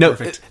 perfect. No,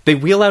 Perfect. they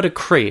wheel out a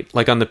crate,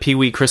 like on the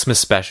Pee-wee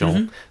Christmas special.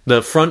 Mm-hmm.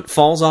 The front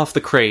falls off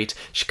the crate.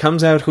 She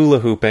comes out hula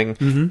hooping,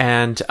 Mm-hmm.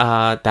 and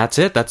that's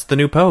it. That's the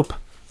new Pope.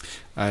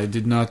 I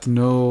did not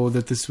know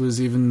that this was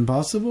even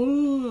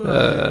possible.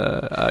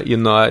 But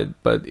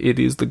it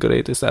is the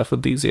greatest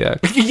aphrodisiac.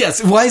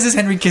 Yes, why is this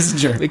Henry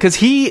Kissinger? Because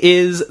he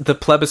is the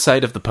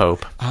plebiscite of the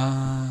Pope.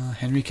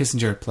 Henry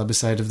Kissinger,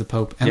 plebiscite of the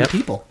Pope and Yep. the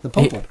people. The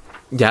Popal.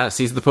 Yes,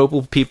 he's the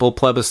Popal people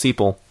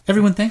plebiscipal.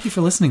 Everyone, thank you for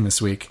listening this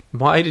week.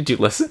 Why did you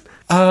listen?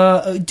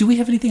 Do we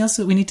have anything else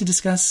that we need to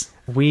discuss?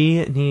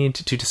 We need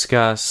to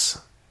discuss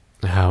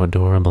how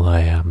adorable I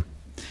am.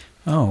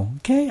 Oh,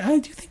 okay. I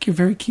do think you're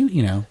very cute,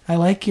 you know. I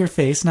like your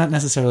face, not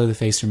necessarily the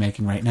face you're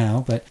making right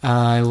now, but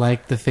I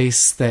like the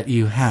face that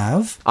you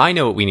have. I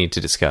know what we need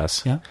to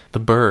discuss. Yeah? The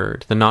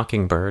bird, the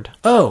knocking bird.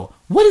 Oh,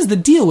 What is the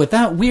deal with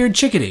that weird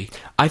chickadee?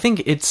 I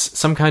think it's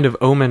some kind of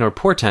omen or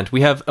portent.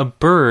 We have a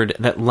bird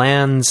that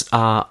lands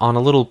on a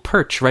little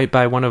perch right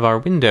by one of our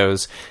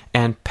windows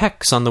and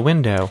pecks on the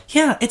window.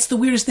 Yeah, it's the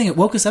weirdest thing. It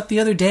woke us up the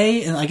other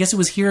day, and I guess it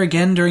was here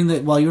again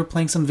while you were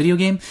playing some video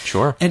game.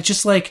 Sure. And it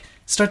just like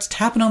starts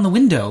tapping on the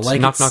window.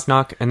 Like knock, knock,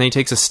 knock, and then he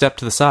takes a step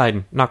to the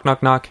side. Knock,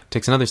 knock, knock.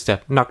 Takes another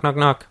step. Knock, knock,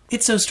 knock.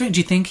 It's so strange.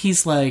 Do you think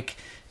he's like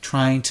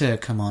trying to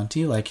come on to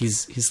you? Like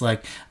he's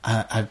like,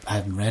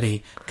 I'm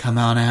ready. Come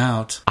on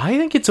out. I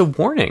think it's a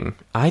warning.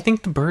 I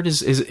think the bird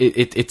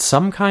it's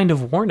some kind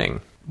of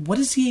warning. What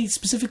is he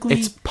specifically?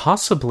 It's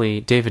possibly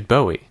David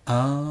Bowie.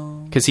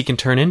 Oh. Because he can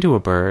turn into a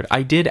bird.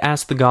 I did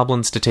ask the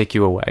goblins to take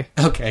you away.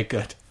 Okay,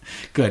 good.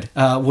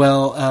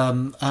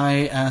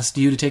 I asked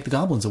you to take the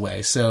goblins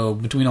away. So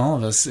between all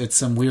of us, it's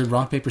some weird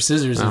rock, paper,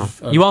 scissors.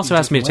 You also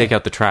asked me to take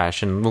out the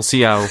trash, and we'll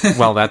see how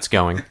well that's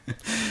going.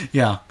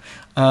 Yeah.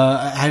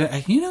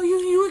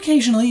 You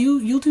occasionally,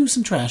 you'll do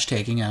some trash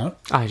taking out.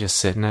 I just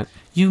sit in it.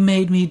 You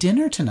made me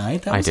dinner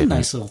tonight. That was a didn't.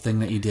 nice little thing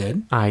that you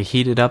did. I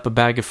heated up a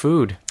bag of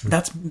food.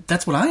 That's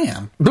what I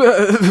am.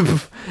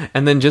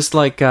 And then just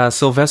like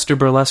Sylvester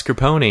Burlesque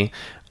Pony,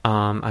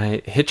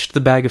 I hitched the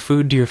bag of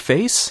food to your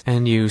face,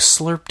 and you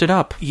slurped it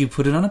up. You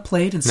put it on a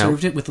plate and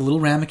served it with a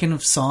little ramekin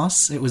of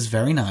sauce. It was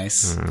very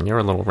nice. You're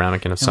a little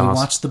ramekin of sauce. And we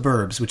watched The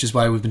Burbs, which is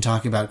why we've been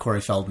talking about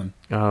Corey Feldman.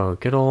 Oh,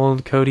 good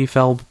old Cody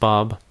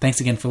Feldbob.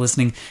 Thanks again for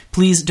listening.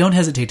 Please don't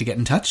hesitate to get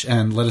in touch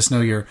and let us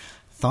know your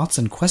thoughts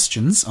and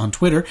questions on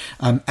Twitter.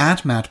 I'm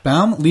at Matt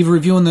Baum. Leave a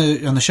review on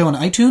the show on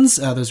iTunes.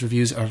 Those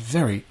reviews are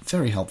very,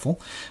 very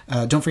helpful.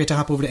 Don't forget to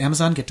hop over to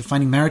Amazon, get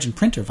Defining Marriage in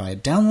print or via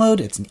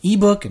download. It's an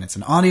ebook, and it's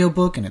an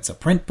audiobook, and it's a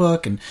print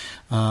book, and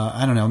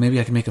I don't know, maybe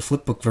I can make a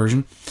flip book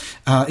version.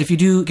 If you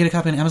do get a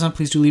copy on Amazon,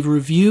 please do leave a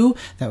review.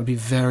 That would be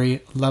very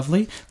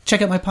lovely.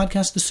 Check out my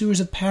podcast, The Sewers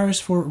of Paris,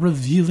 for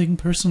revealing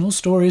personal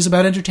stories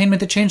about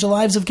entertainment that changed the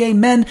lives of gay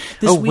men.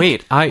 This week,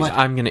 wait,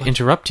 I'm going to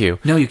interrupt you.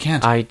 No, you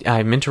can't.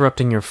 I'm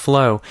interrupting your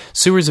flow.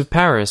 Sewers of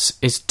Paris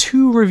is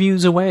 2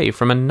 reviews away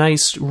from a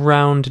nice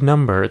round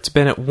number. It's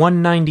been at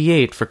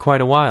 198 for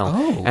quite a while.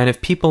 Oh. And if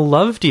people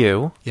loved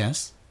you,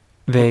 yes,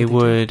 they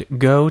would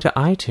go to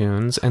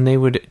iTunes, and they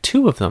would,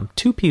 2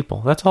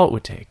 people, that's all it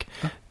would take.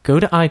 Go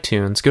to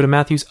iTunes, go to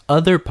Matthew's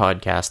other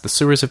podcast, The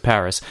Sewers of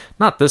Paris,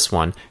 not this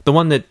one, the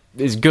one that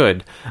is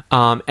good,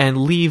 and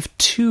leave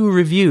 2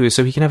 reviews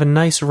so he can have a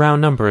nice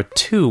round number, a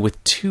 2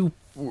 with 2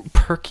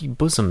 perky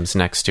bosoms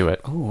next to it.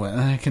 Oh,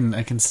 I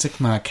can stick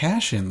my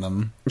cash in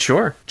them.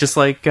 Sure. Just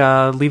like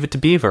Leave It to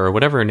Beaver, or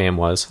whatever her name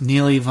was.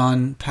 Neely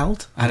Von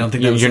Pelt? I don't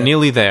think that was You're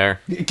nearly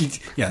there.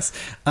 Yes.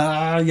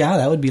 Yeah,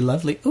 that would be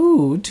lovely.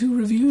 Ooh, 2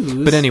 reviews.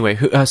 But anyway,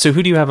 so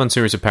who do you have on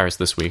Sewers of Paris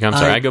this week? I'm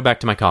sorry, I go back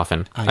to my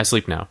coffin. I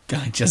sleep now.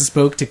 I just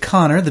spoke to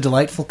Connor, the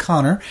delightful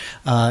Connor.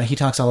 He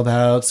talks all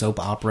about soap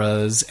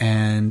operas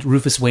and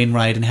Rufus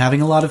Wainwright and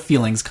having a lot of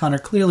feelings. Connor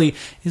clearly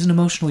is an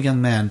emotional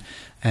young man.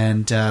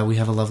 And we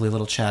have a lovely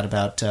little chat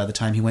about the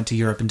time he went to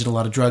Europe and did a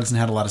lot of drugs and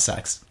had a lot of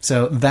sex.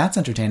 So that's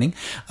entertaining.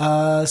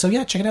 So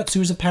yeah, check it out,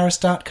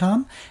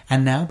 sewersofparis.com.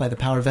 And now, by the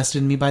power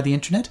vested in me by the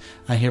internet,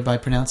 I hereby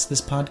pronounce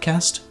this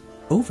podcast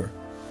over.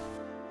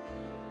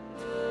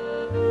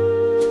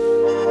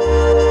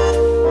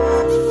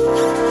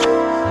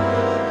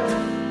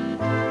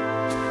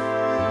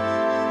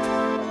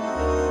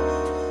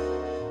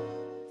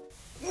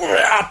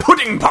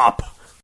 Pudding Pop!